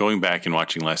going back and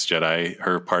watching Last Jedi,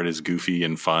 her part is goofy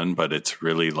and fun, but it's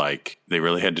really like they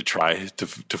really had to try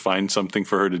to find something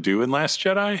for her to do in Last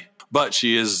Jedi. But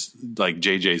she is like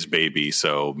JJ's baby,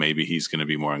 so maybe he's going to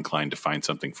be more inclined to find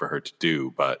something for her to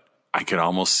do. But I could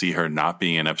almost see her not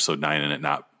being in episode 9 and it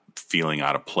not feeling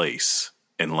out of place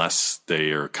unless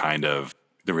they are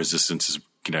the Resistance is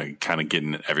kind of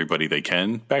getting everybody they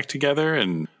can back together,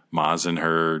 and Maz and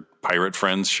her pirate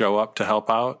friends show up to help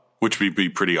out, which would be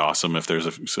pretty awesome if there's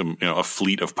a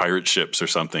fleet of pirate ships or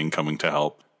something coming to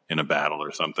help in a battle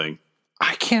or something.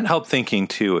 I can't help thinking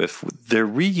too, if they're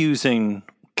reusing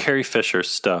Carrie Fisher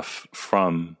stuff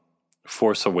from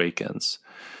Force Awakens,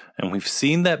 and we've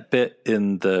seen that bit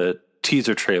in the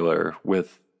teaser trailer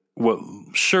with what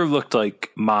sure looked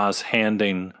like Maz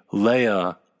handing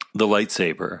Leia the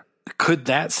lightsaber. Could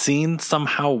that scene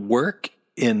somehow work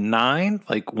in 9?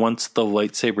 Like once the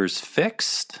lightsaber's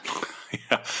fixed?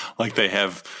 Yeah, like they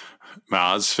have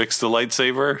Maz fix the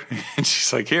lightsaber, and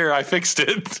she's like, "Here, I fixed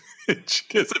it." She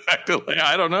gives it back to Leia.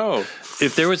 I don't know.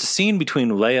 If there was a scene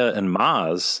between Leia and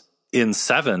Maz in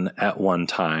 7 at one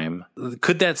time.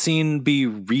 Could that scene be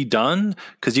redone?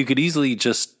 Because you could easily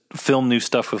just film new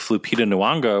stuff with Lupita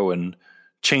Nyong'o and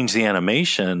change the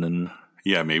animation. And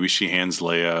yeah, maybe she hands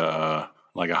Leia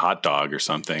like a hot dog or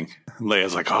something.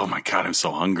 Leia's like, oh my God, I'm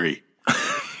so hungry.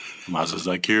 Maz is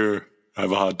like, here,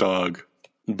 have a hot dog.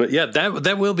 But yeah,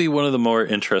 that will be one of the more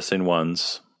interesting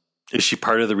ones. Is she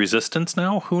part of the Resistance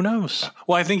now? Who knows?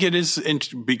 Well, I think it is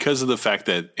because of the fact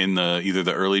that in either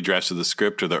the early drafts of the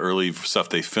script or the early stuff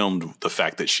they filmed, the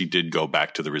fact that she did go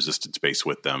back to the Resistance base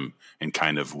with them and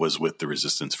kind of was with the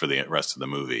Resistance for the rest of the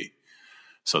movie.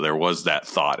 So there was that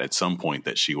thought at some point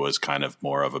that she was kind of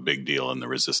more of a big deal in the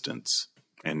Resistance.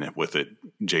 And with it,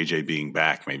 JJ being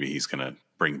back, maybe he's going to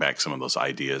bring back some of those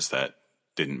ideas that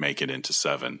didn't make it into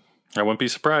 7. I wouldn't be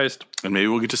surprised. And maybe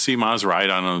we'll get to see Maz ride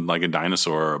on like a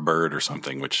dinosaur or a bird or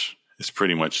something, which is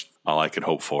pretty much all I could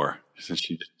hope for. Since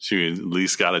she at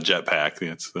least got a jetpack.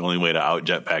 That's the only way to out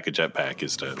jetpack a jetpack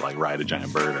is to like ride a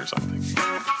giant bird or something.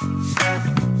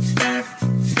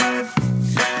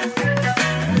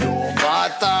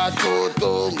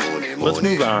 Let's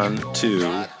move on to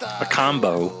a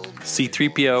combo,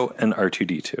 C-3PO and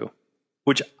R2-D2,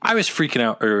 which I was freaking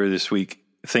out earlier this week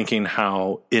thinking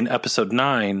how in episode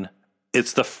 9,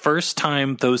 it's the first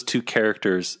time those two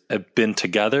characters have been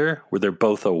together where they're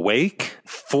both awake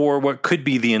for what could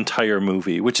be the entire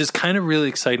movie, which is kind of really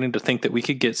exciting to think that we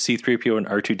could get C-3PO and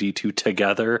R2-D2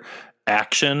 together,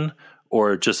 action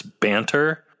or just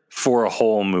banter for a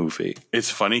whole movie. It's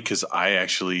funny because I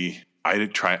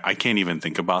can't even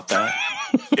think about that.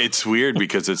 It's weird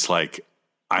because it's like,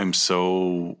 I'm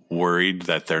so worried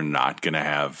that they're not going to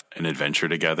have an adventure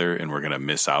together and we're going to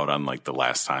miss out on like the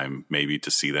last time maybe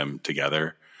to see them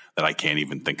together that I can't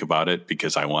even think about it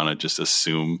because I want to just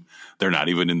assume they're not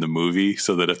even in the movie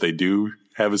so that if they do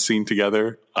have a scene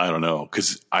together, I don't know.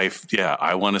 Cause I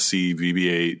want to see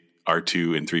BB-8,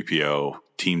 R2 and 3PO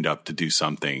teamed up to do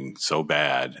something so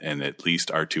bad and at least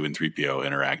R2 and 3PO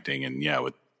interacting. And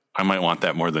I might want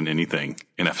that more than anything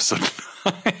in episode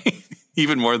 9.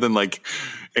 Even more than like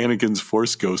Anakin's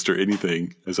Force Ghost or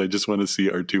anything, as I just want to see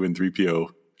R2 and 3PO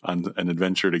on an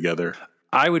adventure together.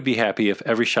 I would be happy if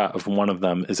every shot of one of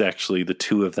them is actually the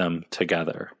two of them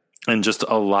together. And just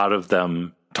a lot of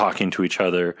them talking to each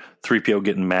other, 3PO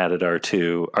getting mad at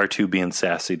R2, R2 being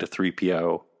sassy to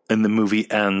 3PO. And the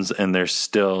movie ends and they're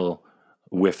still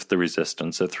with the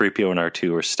Resistance. So 3PO and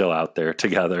R2 are still out there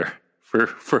together for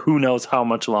who knows how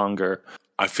much longer.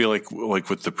 I feel like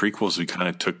with the prequels, we kind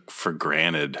of took for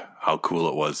granted how cool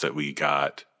it was that we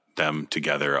got them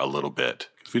together a little bit.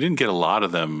 We didn't get a lot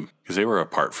of them because they were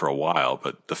apart for a while,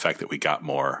 but the fact that we got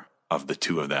more of the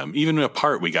two of them, even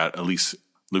apart, we got at least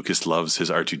Lucas loves his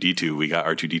R2-D2. We got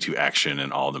R2-D2 action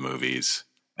in all the movies.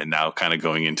 And now kind of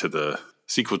going into the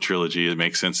sequel trilogy, it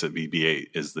makes sense that BB-8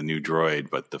 is the new droid,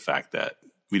 but the fact that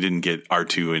we didn't get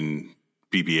R2 and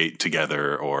BB-8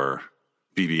 together or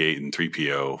BB-8 and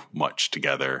 3PO much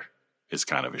together is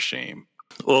kind of a shame.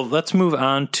 Well, let's move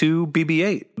on to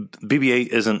BB-8. BB-8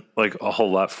 isn't like a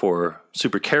whole lot for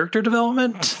super character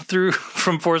development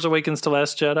from Force Awakens to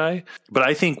Last Jedi, but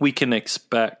I think we can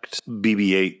expect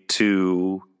BB-8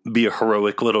 to be a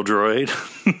heroic little droid,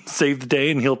 save the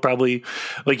day, and he'll probably,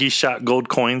 like he shot gold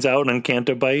coins out on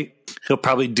Canto Bight, he'll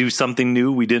probably do something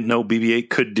new we didn't know BB-8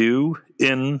 could do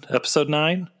in Episode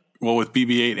 9. Well, with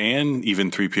BB-8 and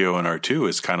even 3PO and R2,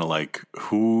 it's kind of like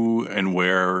who and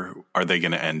where are they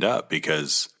going to end up?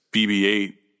 Because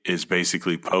BB-8 is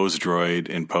basically Poe's droid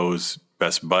and Poe's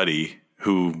best buddy,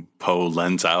 who Poe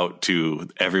lends out to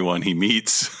everyone he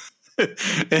meets.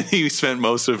 And he spent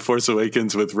most of Force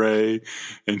Awakens with Rey,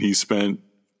 and he spent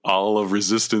all of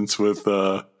Resistance with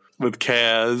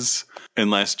Kaz.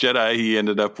 And Last Jedi, he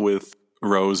ended up with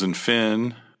Rose and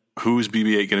Finn. Who's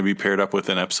BB-8 going to be paired up with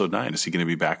in Episode 9? Is he going to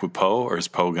be back with Poe, or is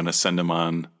Poe going to send him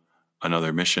on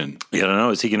another mission? Yeah, I don't know.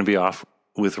 Is he going to be off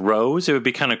with Rose? It would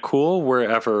be kind of cool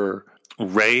wherever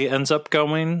Rey ends up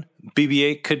going.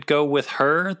 BB-8 could go with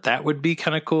her. That would be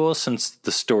kind of cool since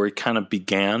the story kind of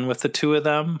began with the two of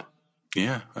them.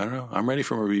 Yeah, I don't know. I'm ready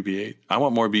for more BB-8. I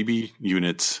want more BB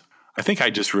units. I think I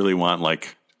just really want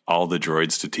like all the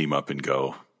droids to team up and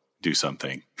go do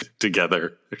something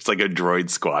together. It's like a droid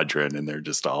squadron and they're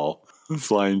just all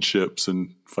flying ships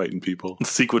and fighting people.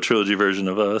 Sequel trilogy version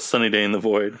of Sunny Day in the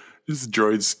Void. Just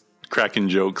droids cracking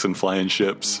jokes and flying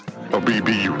ships. A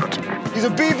BB unit. He's a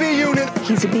BB unit.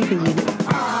 He's a BB unit.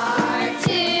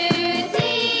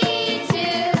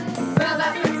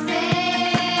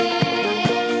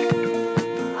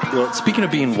 Well, speaking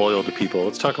of being loyal to people,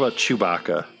 let's talk about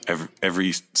Chewbacca.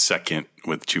 Every second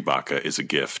with Chewbacca is a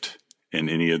gift in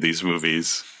any of these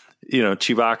movies.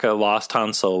 Chewbacca lost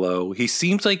Han Solo. He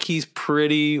seems like he's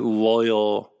pretty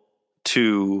loyal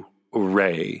to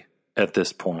Rey at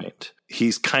this point.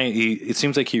 It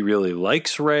seems like he really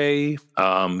likes Rey.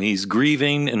 He's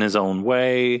grieving in his own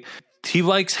way. He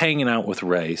likes hanging out with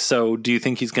Rey. So do you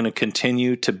think he's going to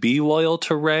continue to be loyal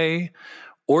to Rey?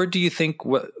 Or do you think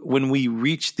when we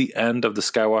reach the end of the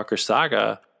Skywalker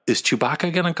saga, is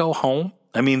Chewbacca going to go home?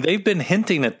 I mean, they've been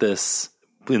hinting at this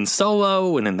in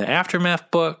Solo and in the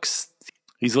Aftermath books.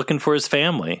 He's looking for his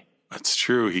family. That's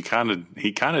true. He kind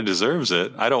of deserves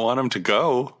it. I don't want him to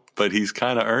go, but he's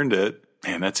kind of earned it.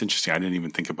 Man, that's interesting. I didn't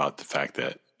even think about the fact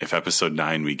that if episode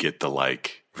 9, we get the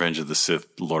Revenge of the Sith,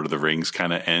 Lord of the Rings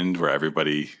kind of end where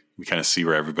we kind of see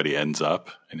where everybody ends up.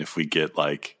 And if we get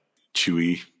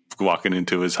Chewie walking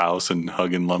into his house and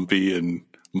hugging Lumpy and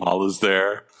Mala's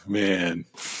there, man.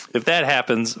 If that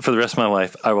happens for the rest of my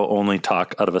life, I will only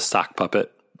talk out of a sock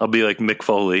puppet. I'll be like Mick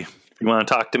Foley. You want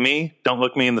to talk to me? Don't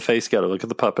look me in the face. Got to look at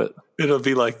the puppet. It'll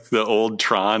be like the old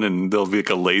Tron, and there'll be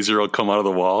a laser will come out of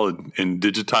the wall and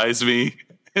digitize me.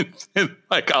 and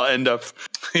I'll end up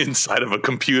inside of a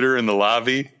computer in the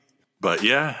lobby. But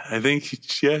yeah, I think,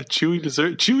 Chewie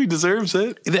deserves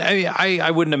it. I mean,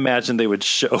 I wouldn't imagine they would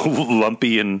show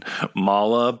Lumpy and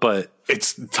Mala, but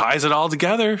it ties it all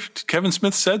together. Kevin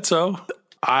Smith said so.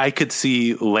 I could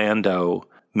see Lando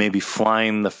maybe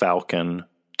flying the Falcon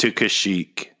to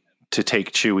Kashyyyk to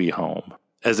take Chewie home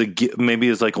maybe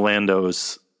as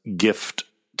Lando's gift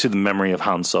to the memory of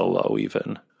Han Solo.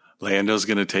 Even Lando's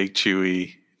going to take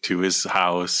Chewie to his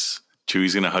house.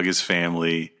 Chewie's going to hug his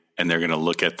family, and they're going to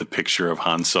look at the picture of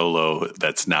Han Solo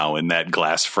that's now in that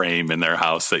glass frame in their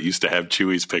house that used to have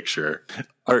Chewie's picture.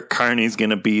 Art Carney's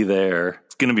going to be there.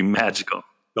 It's going to be magical.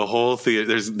 The whole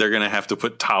theater, they're going to have to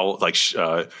put ShamWows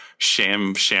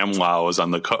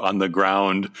on the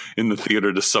ground in the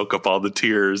theater to soak up all the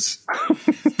tears.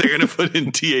 They're going to put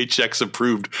in THX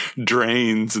approved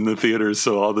drains in the theaters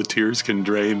so all the tears can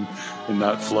drain and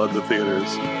not flood the theaters.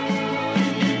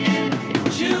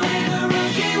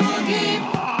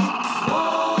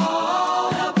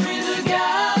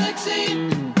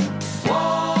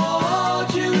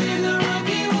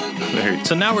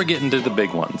 So now we're getting to the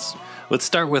big ones. Let's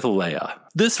start with Leia.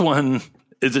 This one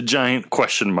is a giant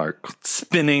question mark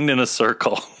spinning in a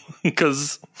circle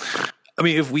because, I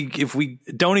mean, if we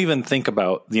don't even think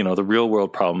about, the real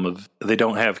world problem of they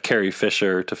don't have Carrie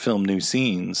Fisher to film new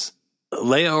scenes.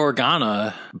 Leia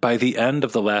Organa, by the end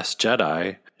of The Last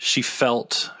Jedi, she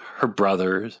felt her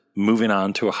brother moving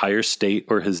on to a higher state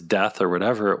or his death or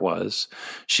whatever it was.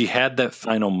 She had that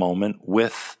final moment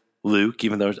with Luke,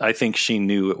 even though I think she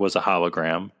knew it was a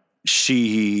hologram.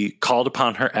 She called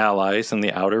upon her allies in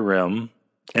the Outer Rim,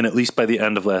 and at least by the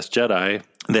end of Last Jedi,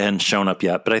 they hadn't shown up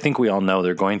yet, but I think we all know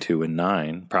they're going to in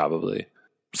 9, probably.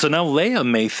 So now Leia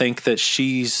may think that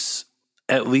she's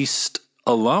at least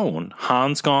alone.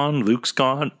 Han's gone, Luke's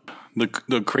gone.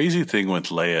 The crazy thing with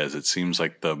Leia is it seems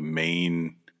like the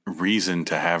main reason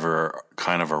to have her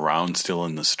kind of around still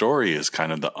in the story is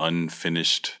kind of the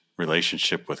unfinished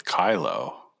relationship with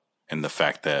Kylo. And the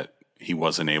fact that he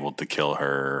wasn't able to kill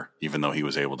her, even though he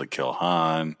was able to kill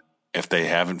Han. If they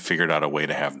haven't figured out a way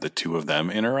to have the two of them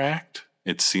interact,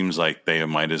 it seems like they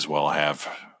might as well have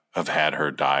had her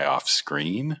die off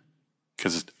screen.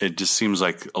 Because it just seems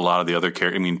like a lot of the other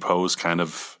characters, I mean, Poe's kind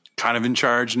of in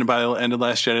charge, and by the end of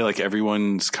Last Jedi,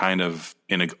 everyone's kind of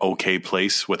in an okay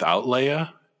place without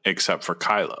Leia, except for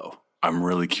Kylo. I'm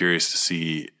really curious to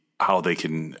see how they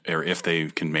can, or if they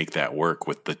can make that work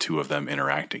with the two of them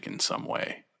interacting in some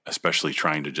way, especially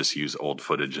trying to just use old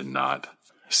footage and not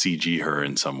CG her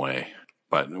in some way.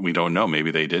 But we don't know. Maybe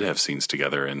they did have scenes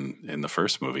together in the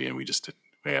first movie and we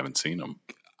haven't seen them.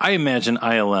 I imagine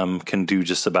ILM can do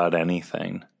just about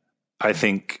anything. I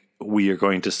think we are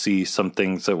going to see some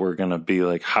things that we're going to be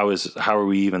like, how are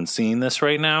we even seeing this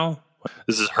right now?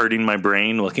 This is hurting my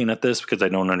brain looking at this because I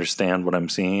don't understand what I'm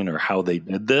seeing or how they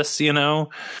did this, And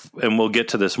we'll get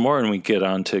to this more when we get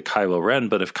on to Kylo Ren.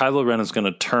 But if Kylo Ren is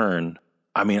going to turn,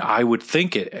 I mean, I would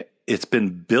think it's been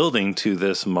building to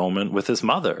this moment with his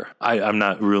mother. I'm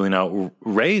not ruling out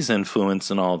Rey's influence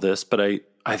in all this, but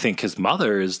I think his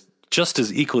mother is just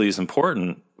as equally as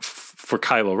important for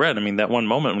Kylo Ren. I mean, that one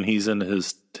moment when he's in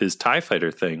his TIE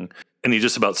fighter thing, and he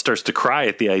just about starts to cry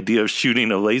at the idea of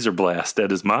shooting a laser blast at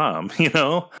his mom, And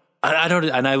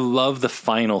I love the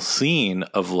final scene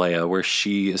of Leia where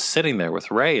she is sitting there with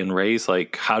Rey, and Rey's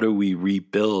like, how do we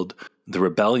rebuild the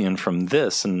rebellion from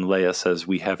this? And Leia says,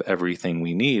 we have everything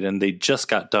we need. And they just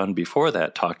got done before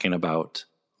that talking about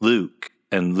Luke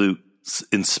and Luke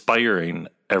inspiring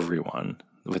everyone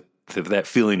with that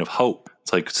feeling of hope.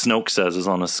 It's like Snoke says, as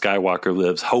long as Skywalker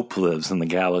lives, hope lives in the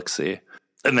galaxy.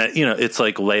 And that, it's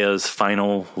like Leia's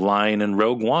final line in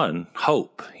Rogue One,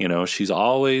 hope. She's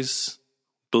always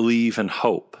believe and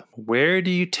hope. Where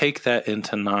do you take that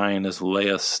into 9 as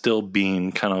Leia still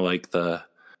being kind of like the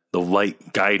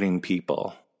light guiding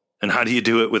people? And how do you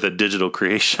do it with a digital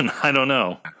creation? I don't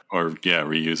know. Or,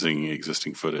 reusing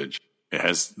existing footage. It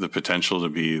has the potential to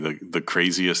be the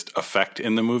craziest effect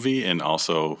in the movie and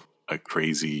also a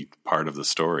crazy part of the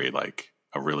story, like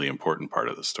a really important part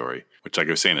of the story, which, like I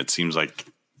was saying, it seems like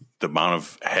the amount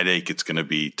of headache it's going to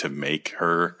be to make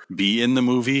her be in the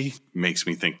movie makes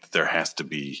me think that there has to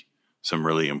be some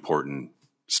really important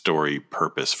story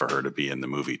purpose for her to be in the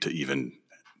movie to even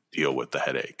deal with the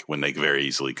headache, when they very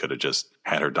easily could have just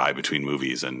had her die between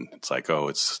movies. And it's like, oh,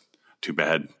 it's too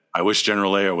bad. I wish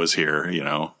General Leia was here,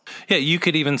 Yeah, you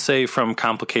could even say from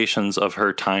complications of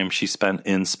her time she spent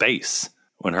in space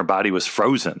when her body was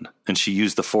frozen and she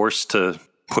used the Force to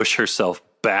push herself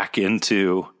back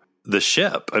into the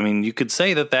ship. I mean, you could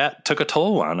say that took a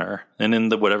toll on her. And in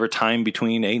the whatever time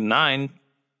between 8 and 9,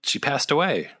 she passed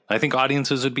away. I think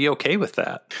audiences would be okay with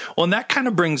that. Well, and that kind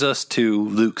of brings us to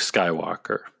Luke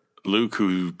Skywalker. Luke,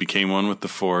 who became one with the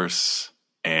Force,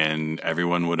 and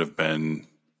everyone would have been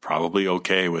probably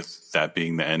okay with that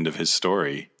being the end of his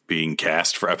story, being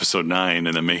cast for episode 9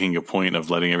 and then making a point of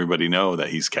letting everybody know that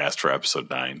he's cast for episode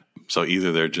 9. So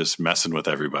either they're just messing with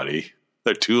everybody,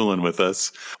 they're tooling with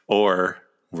us, or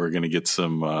we're going to get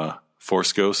some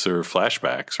Force ghosts or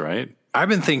flashbacks, right? I've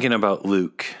been thinking about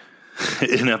Luke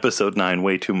in episode 9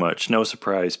 way too much. No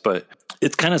surprise, but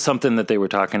it's kind of something that they were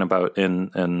talking about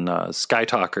in Sky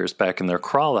Talkers back in their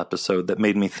Crawl episode that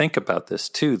made me think about this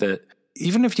too, that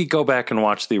even if you go back and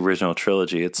watch the original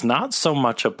trilogy, it's not so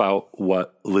much about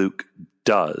what Luke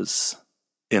does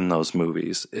in those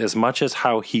movies as much as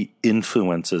how he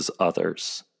influences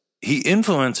others. He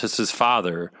influences his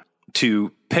father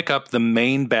to pick up the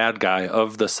main bad guy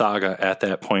of the saga at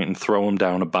that point and throw him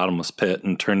down a bottomless pit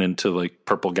and turn into like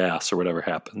purple gas or whatever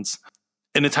happens.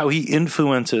 And it's how he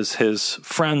influences his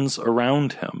friends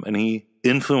around him, and he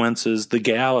influences the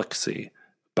galaxy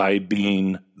by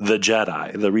being the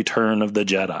Jedi, the return of the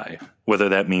Jedi, whether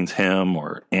that means him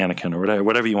or Anakin or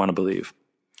whatever you want to believe.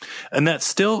 And that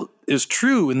still is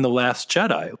true in The Last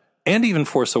Jedi and even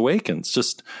Force Awakens.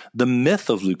 Just the myth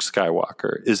of Luke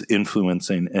Skywalker is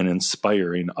influencing and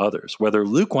inspiring others, whether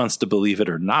Luke wants to believe it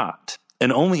or not.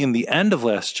 And only in the end of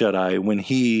Last Jedi, when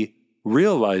he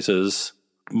realizes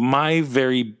my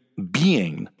very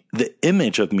being, the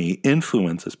image of me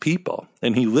influences people.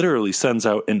 And he literally sends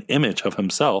out an image of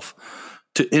himself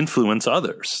to influence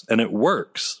others. And it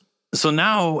works. So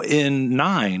now in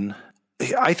 9,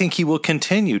 I think he will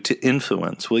continue to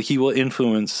influence. Well, he will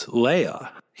influence Leia.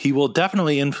 He will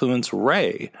definitely influence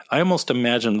Rey. I almost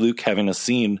imagine Luke having a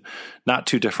scene not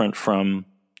too different from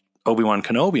Obi-Wan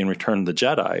Kenobi in Return of the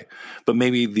Jedi, but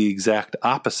maybe the exact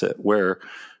opposite, where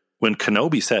when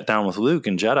Kenobi sat down with Luke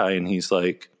in Jedi and he's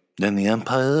like, then the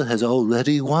Empire has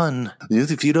already won.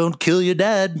 If you don't kill your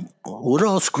dad, we're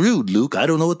all screwed, Luke. I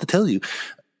don't know what to tell you.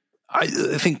 I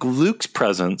think Luke's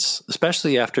presence,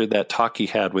 especially after that talk he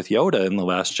had with Yoda in The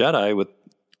Last Jedi, with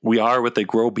we are what they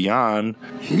grow beyond.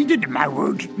 Heeded my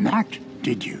words not,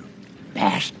 did you?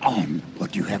 Pass on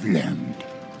what you have learned.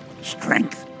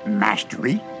 Strength,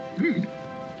 mastery,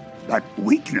 but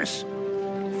weakness,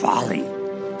 folly,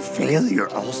 failure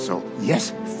also.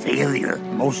 Yes, failure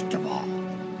most of all.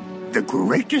 The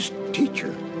greatest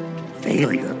teacher,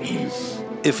 failure is.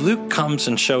 If Luke comes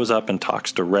and shows up and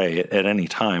talks to Rey at any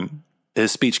time,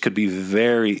 his speech could be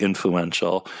very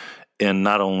influential in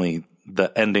not only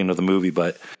the ending of the movie,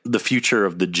 but the future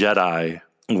of the Jedi,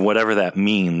 whatever that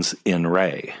means in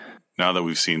Rey. Now that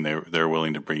we've seen they're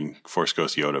willing to bring Force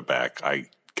Ghost Yoda back, I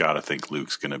gotta think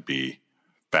Luke's gonna be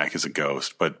back as a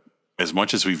ghost. But as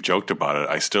much as we've joked about it,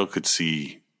 I still could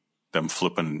see them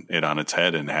flipping it on its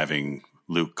head and having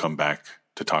Luke come back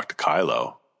to talk to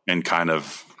Kylo and kind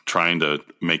of trying to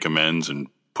make amends and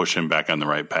push him back on the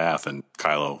right path, and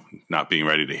Kylo not being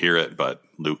ready to hear it, but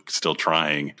Luke still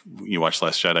trying. You watch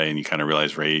Last Jedi and you kind of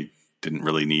realize Rey didn't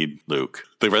really need Luke.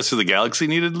 The rest of the galaxy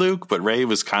needed Luke, but Rey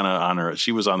was kind of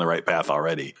she was on the right path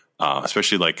already.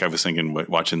 Especially like I was thinking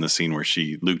watching the scene where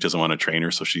Luke doesn't want to train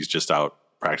her, so she's just out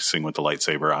practicing with the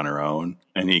lightsaber on her own.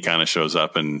 And he kind of shows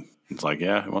up and it's like,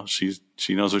 yeah, well, she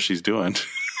knows what she's doing.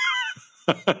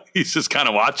 He's just kind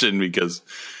of watching because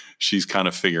she's kind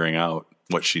of figuring out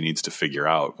what she needs to figure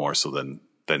out more so than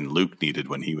Luke needed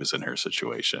when he was in her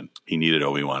situation. He needed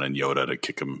Obi-Wan and Yoda to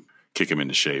kick him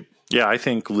into shape. Yeah, I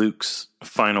think Luke's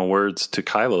final words to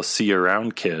Kylo, "See you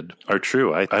around, kid," are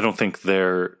true. I don't think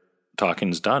their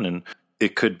talking's done, and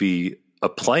it could be a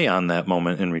play on that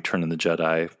moment in Return of the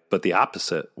Jedi, but the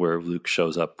opposite, where Luke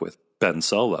shows up with Ben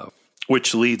Solo,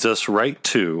 which leads us right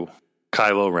to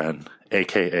Kylo Ren,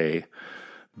 a.k.a.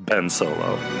 Ben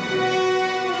Solo.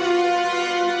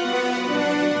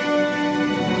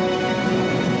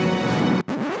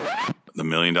 The $1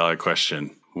 million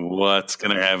question. What's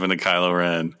going to happen to Kylo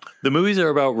Ren? The movies are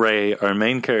about Rey. Our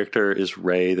main character is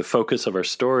Rey. The focus of our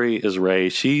story is Rey.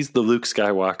 She's the Luke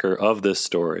Skywalker of this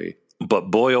story.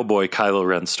 But boy, oh boy, Kylo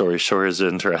Ren's story sure is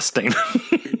interesting.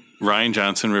 Rian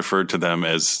Johnson referred to them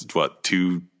as,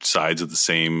 two sides of the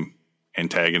same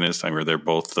antagonist. I mean, they're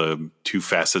both the two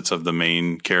facets of the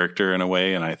main character in a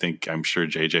way. And I'm sure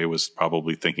JJ was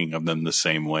probably thinking of them the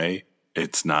same way.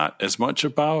 It's not as much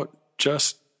about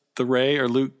just the Rey or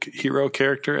Luke hero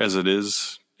character as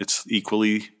it's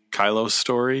equally Kylo's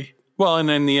story. Well,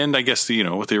 and in the end, I guess,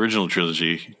 with the original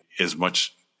trilogy, it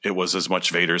was as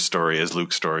much Vader's story as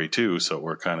Luke's story too. So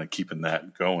we're kind of keeping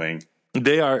that going.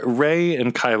 Rey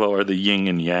and Kylo are the yin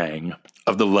and yang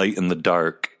of the light and the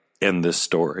dark in this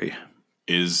story.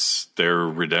 Is there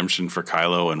redemption for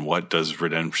Kylo, and what does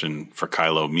redemption for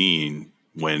Kylo mean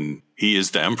when he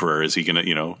is the Emperor? Is he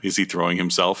gonna, is he throwing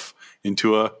himself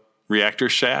into a reactor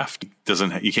shaft?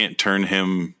 You can't turn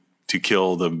him to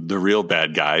kill the real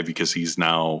bad guy because he's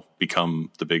now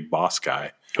become the big boss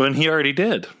guy. When he already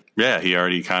did. Yeah, he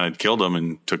already kind of killed him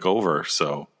and took over.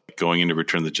 So going into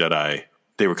Return of the Jedi,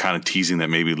 they were kind of teasing that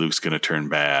maybe Luke's going to turn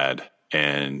bad.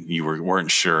 And you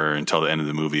weren't sure until the end of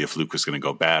the movie if Luke was going to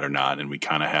go bad or not. And we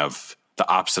kind of have the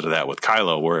opposite of that with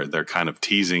Kylo, where they're kind of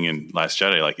teasing in Last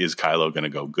Jedi, like, is Kylo going to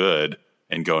go good?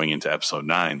 And going into Episode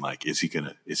 9, like, is he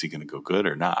gonna go good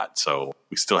or not? So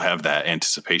we still have that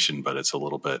anticipation, but it's a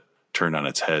little bit turned on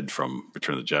its head from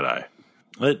Return of the Jedi.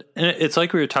 It's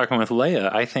like we were talking with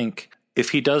Leia. I think if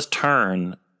he does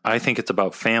turn, I think it's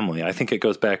about family. I think it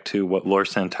goes back to what Lor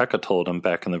San Tekka told him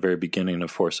back in the very beginning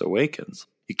of Force Awakens.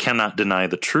 You cannot deny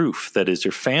the truth that is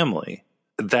your family.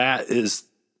 That is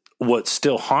what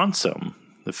still haunts him,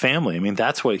 the family. I mean,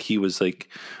 that's what he was like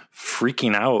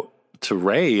freaking out to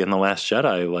Rey in The Last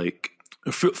Jedi, like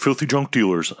filthy drunk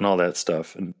dealers and all that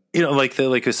stuff. And, like I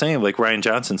was saying, like Rian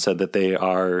Johnson said that they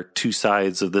are two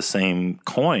sides of the same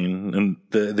coin and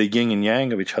the yin and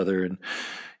yang of each other. And,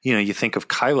 you think of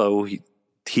Kylo,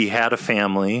 he had a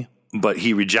family, but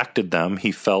he rejected them.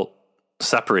 He felt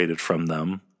separated from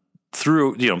them.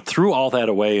 Threw all that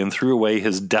away and threw away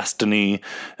his destiny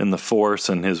and the Force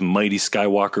and his mighty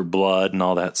Skywalker blood and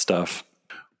all that stuff.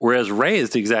 Whereas Rey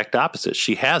is the exact opposite.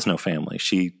 She has no family.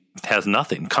 She has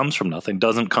nothing, comes from nothing,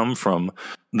 doesn't come from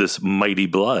this mighty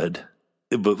blood.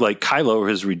 But like Kylo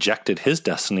has rejected his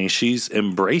destiny, she's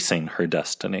embracing her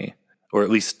destiny, or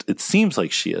at least it seems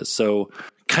like she is. So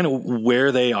kind of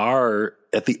where they are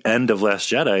at the end of Last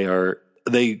Jedi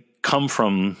they come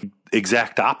from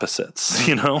exact opposites,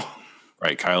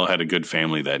 Right. Kylo had a good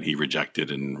family that he rejected,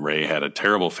 and Rey had a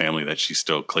terrible family that she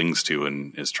still clings to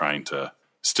and is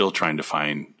still trying to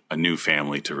find a new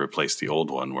family to replace the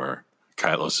old one, where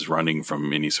Kylo's is running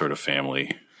from any sort of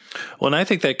family. Well, and I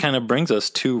think that kind of brings us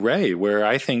to Rey, where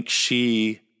I think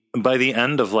she, by the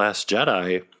end of Last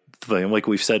Jedi, like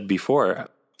we've said before,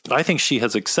 I think she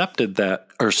has accepted that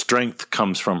her strength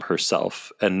comes from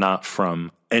herself and not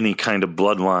from any kind of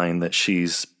bloodline that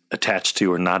she's attached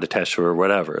to or not attached to or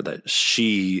whatever, that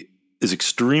she is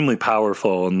extremely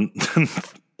powerful and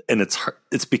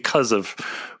it's because of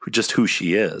just who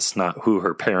she is, not who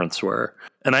her parents were.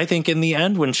 And I think in the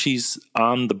end, when she's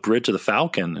on the bridge of the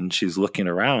Falcon and she's looking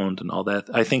around and all that,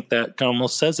 I think that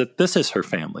almost says that this is her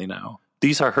family now.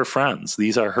 These are her friends.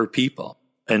 These are her people.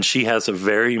 And she has a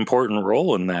very important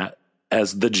role in that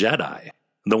as the Jedi,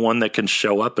 the one that can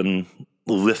show up and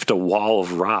lift a wall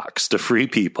of rocks to free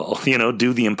people,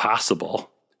 do the impossible.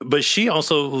 But she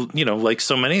also, like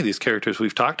so many of these characters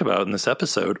we've talked about in this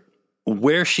episode,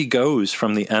 where she goes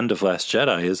from the end of Last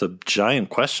Jedi is a giant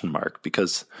question mark,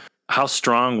 because how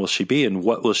strong will she be and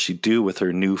what will she do with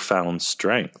her newfound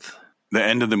strength? The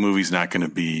end of the movie's not going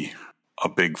to be a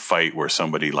big fight where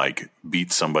somebody like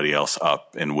beats somebody else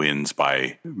up and wins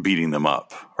by beating them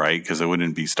up, right? Because it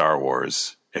wouldn't be Star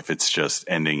Wars if it's just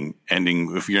ending.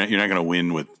 If you're not going to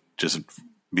win with just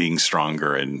being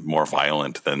stronger and more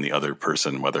violent than the other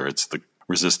person, whether it's the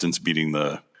Resistance beating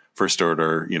the First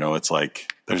Order, it's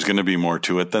like there's going to be more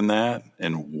to it than that.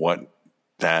 And what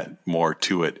that more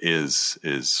to it is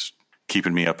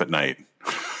keeping me up at night.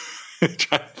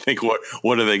 Trying to think,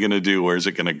 what are they going to do? Where's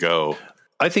it going to go?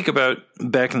 I think about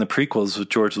back in the prequels with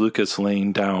George Lucas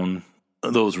laying down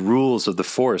those rules of the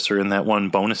Force, or in that one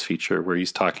bonus feature where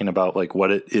he's talking about like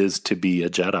what it is to be a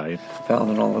Jedi.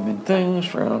 Found in all living things,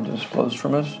 found as flows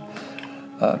from us.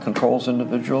 controls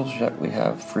individuals, yet we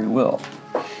have free will.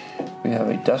 We have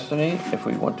a destiny if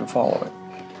we want to follow it.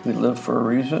 We live for a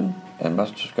reason and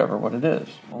must discover what it is.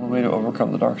 The only way to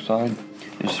overcome the dark side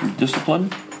is through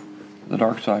discipline. The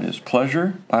dark side is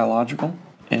pleasure, biological,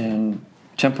 and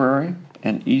temporary,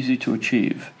 and easy to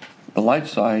achieve. The light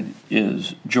side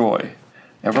is joy,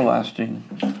 everlasting,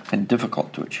 and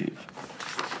difficult to achieve.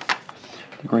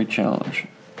 The great challenge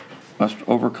must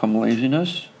overcome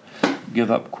laziness, give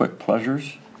up quick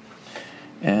pleasures,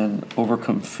 and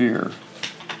overcome fear,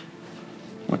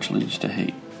 which leads to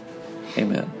hate.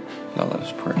 Amen. Now let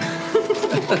us pray.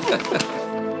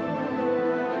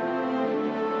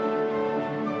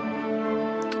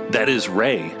 That is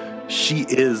Rey. She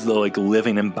is the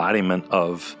living embodiment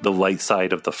of the light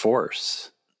side of the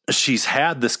Force. She's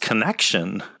had this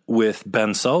connection with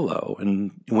Ben Solo,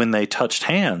 and when they touched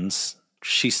hands,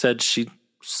 she said she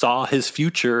saw his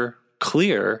future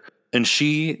clear, and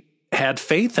she had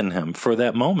faith in him for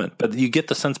that moment. But you get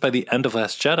the sense by the end of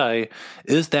Last Jedi,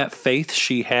 is that faith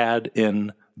she had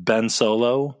in Ben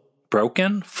Solo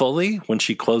broken fully when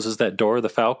she closes that door of the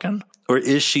Falcon? Or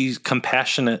is she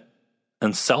compassionate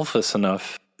and selfless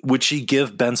enough? Would she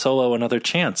give Ben Solo another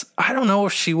chance? I don't know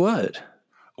if she would.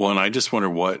 Well, and I just wonder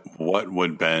what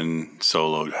would Ben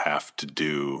Solo have to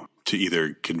do to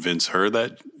either convince her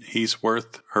that he's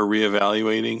worth her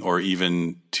reevaluating, or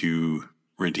even to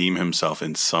redeem himself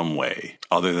in some way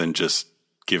other than just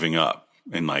giving up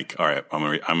and all right,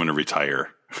 I'm gonna retire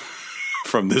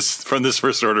from this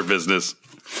First Order business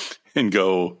and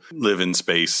go live in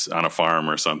space on a farm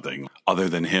or something. Other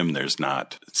than him, there's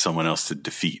not someone else to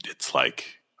defeat. It's I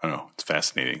don't know. It's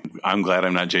fascinating. I'm glad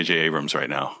I'm not J.J. Abrams right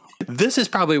now. This is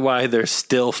probably why they're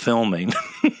still filming.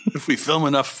 If we film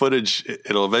enough footage,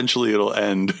 it'll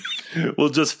end. We'll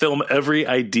just film every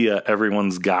idea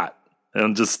everyone's got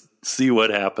and just see what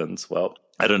happens. Well,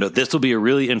 I don't know. This will be a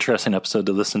really interesting episode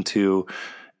to listen to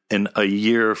in a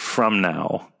year from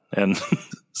now and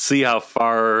see how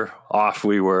far off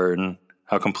we were and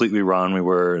how completely wrong we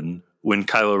were. And when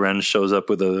Kylo Ren shows up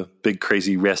with a big,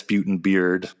 crazy Rasputin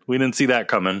beard, we didn't see that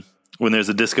coming. When there's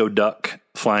a disco duck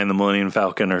flying the Millennium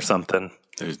Falcon or something.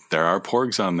 There are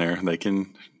porgs on there. They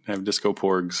can have disco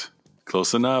porgs.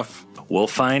 Close enough. We'll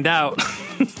find out.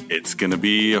 It's going to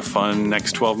be a fun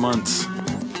next 12 months.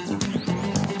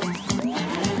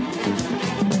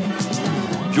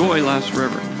 Joy lasts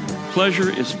forever. Pleasure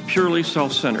is purely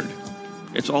self-centered.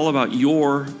 It's all about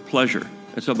your pleasure.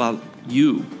 It's about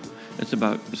you. It's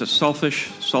a selfish,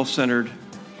 self-centered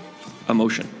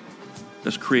emotion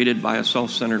that's created by a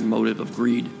self-centered motive of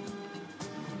greed.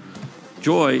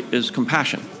 Joy is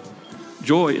compassion.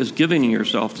 Joy is giving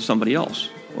yourself to somebody else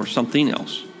or something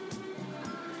else.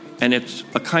 And it's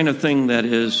a kind of thing that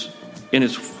is, in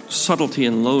its subtlety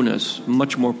and lowness,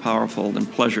 much more powerful than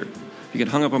pleasure. If you get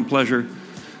hung up on pleasure,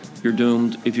 you're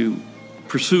doomed. If you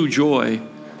pursue joy,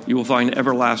 you will find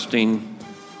everlasting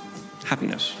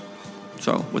happiness.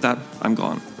 So with that, I'm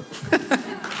gone.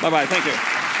 Bye-bye. Thank you.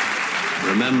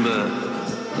 Remember,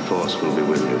 the Force will be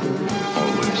with you,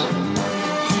 always.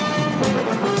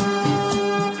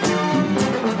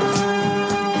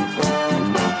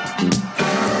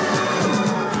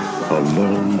 A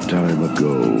long time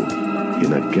ago,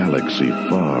 in a galaxy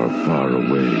far, far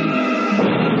away,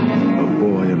 a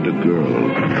boy and a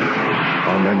girl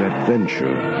on an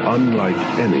adventure unlike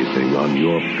anything on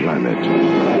your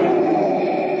planet.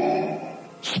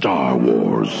 Star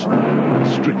Wars.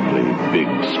 Strictly big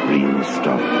screen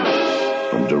stuff.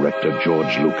 From director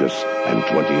George Lucas and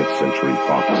 20th Century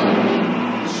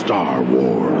Fox. Star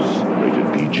Wars.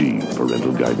 Rated PG.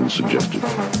 Parental guidance suggested.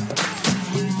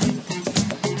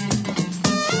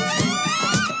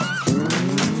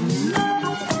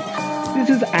 This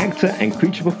is actor and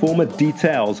creature performer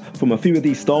Details from a few of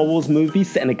these Star Wars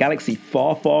movies set in a galaxy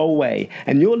far, far away.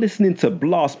 And you're listening to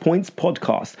Blast Points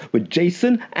Podcast with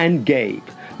Jason and Gabe.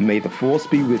 May the Force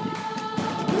be with you.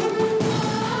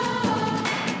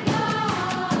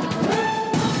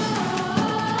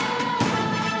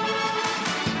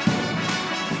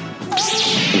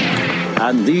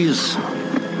 And these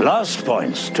blast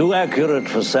points, too accurate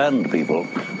for sand people.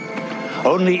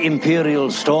 Only Imperial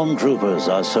stormtroopers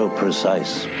are so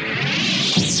precise.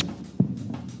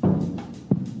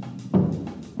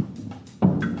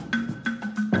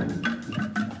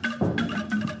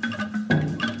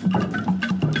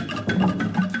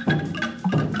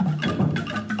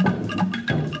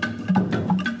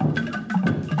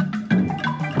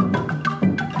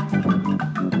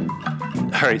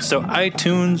 All right, so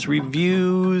iTunes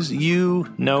reviews,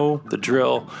 you know the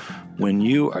drill. When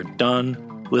you are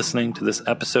done listening to this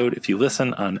episode. If you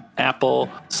listen on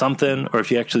Apple something, or if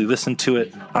you actually listen to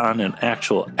it on an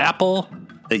actual apple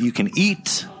that you can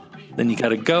eat, then you got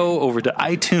to go over to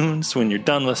iTunes when you're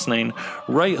done listening,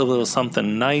 write a little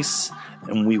something nice,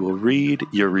 and we will read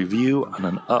your review on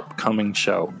an upcoming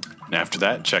show. And after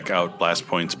that, check out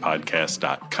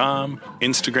blastpointspodcast.com,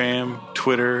 Instagram,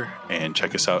 Twitter, and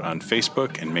check us out on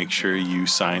Facebook. And make sure you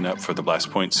sign up for the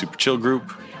Blast Point Super Chill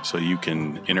group so you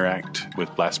can interact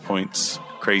with Blast Point's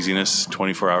craziness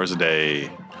 24 hours a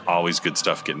day. Always good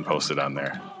stuff getting posted on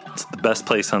there. It's the best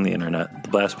place on the internet, the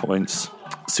Blast Point's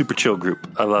Super Chill group.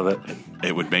 I love it.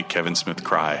 It would make Kevin Smith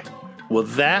cry. Well,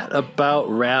 that about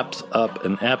wraps up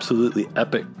an absolutely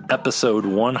epic episode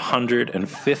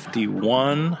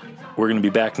 151. We're going to be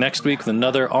back next week with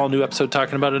another all-new episode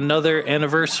talking about another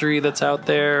anniversary that's out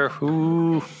there.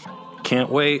 Ooh, can't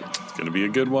wait. It's going to be a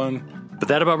good one. But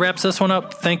that about wraps this one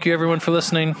up. Thank you, everyone, for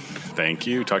listening. Thank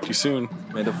you. Talk to you soon.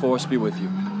 May the Force be with you.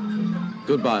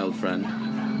 Goodbye, old friend.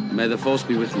 May the Force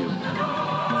be with you.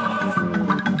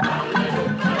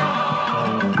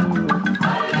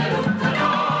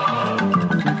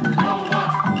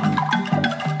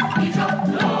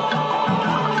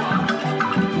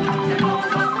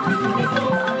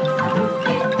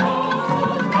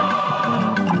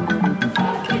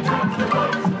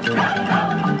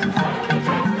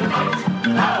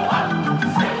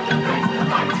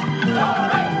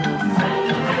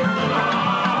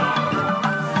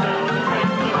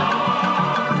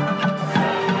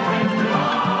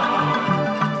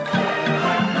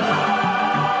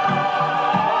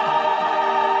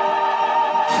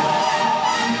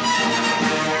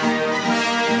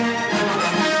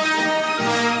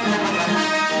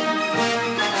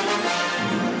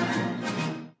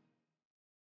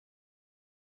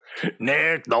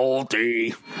 Nick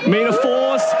Nolte. May the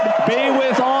Force be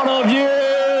with all of you.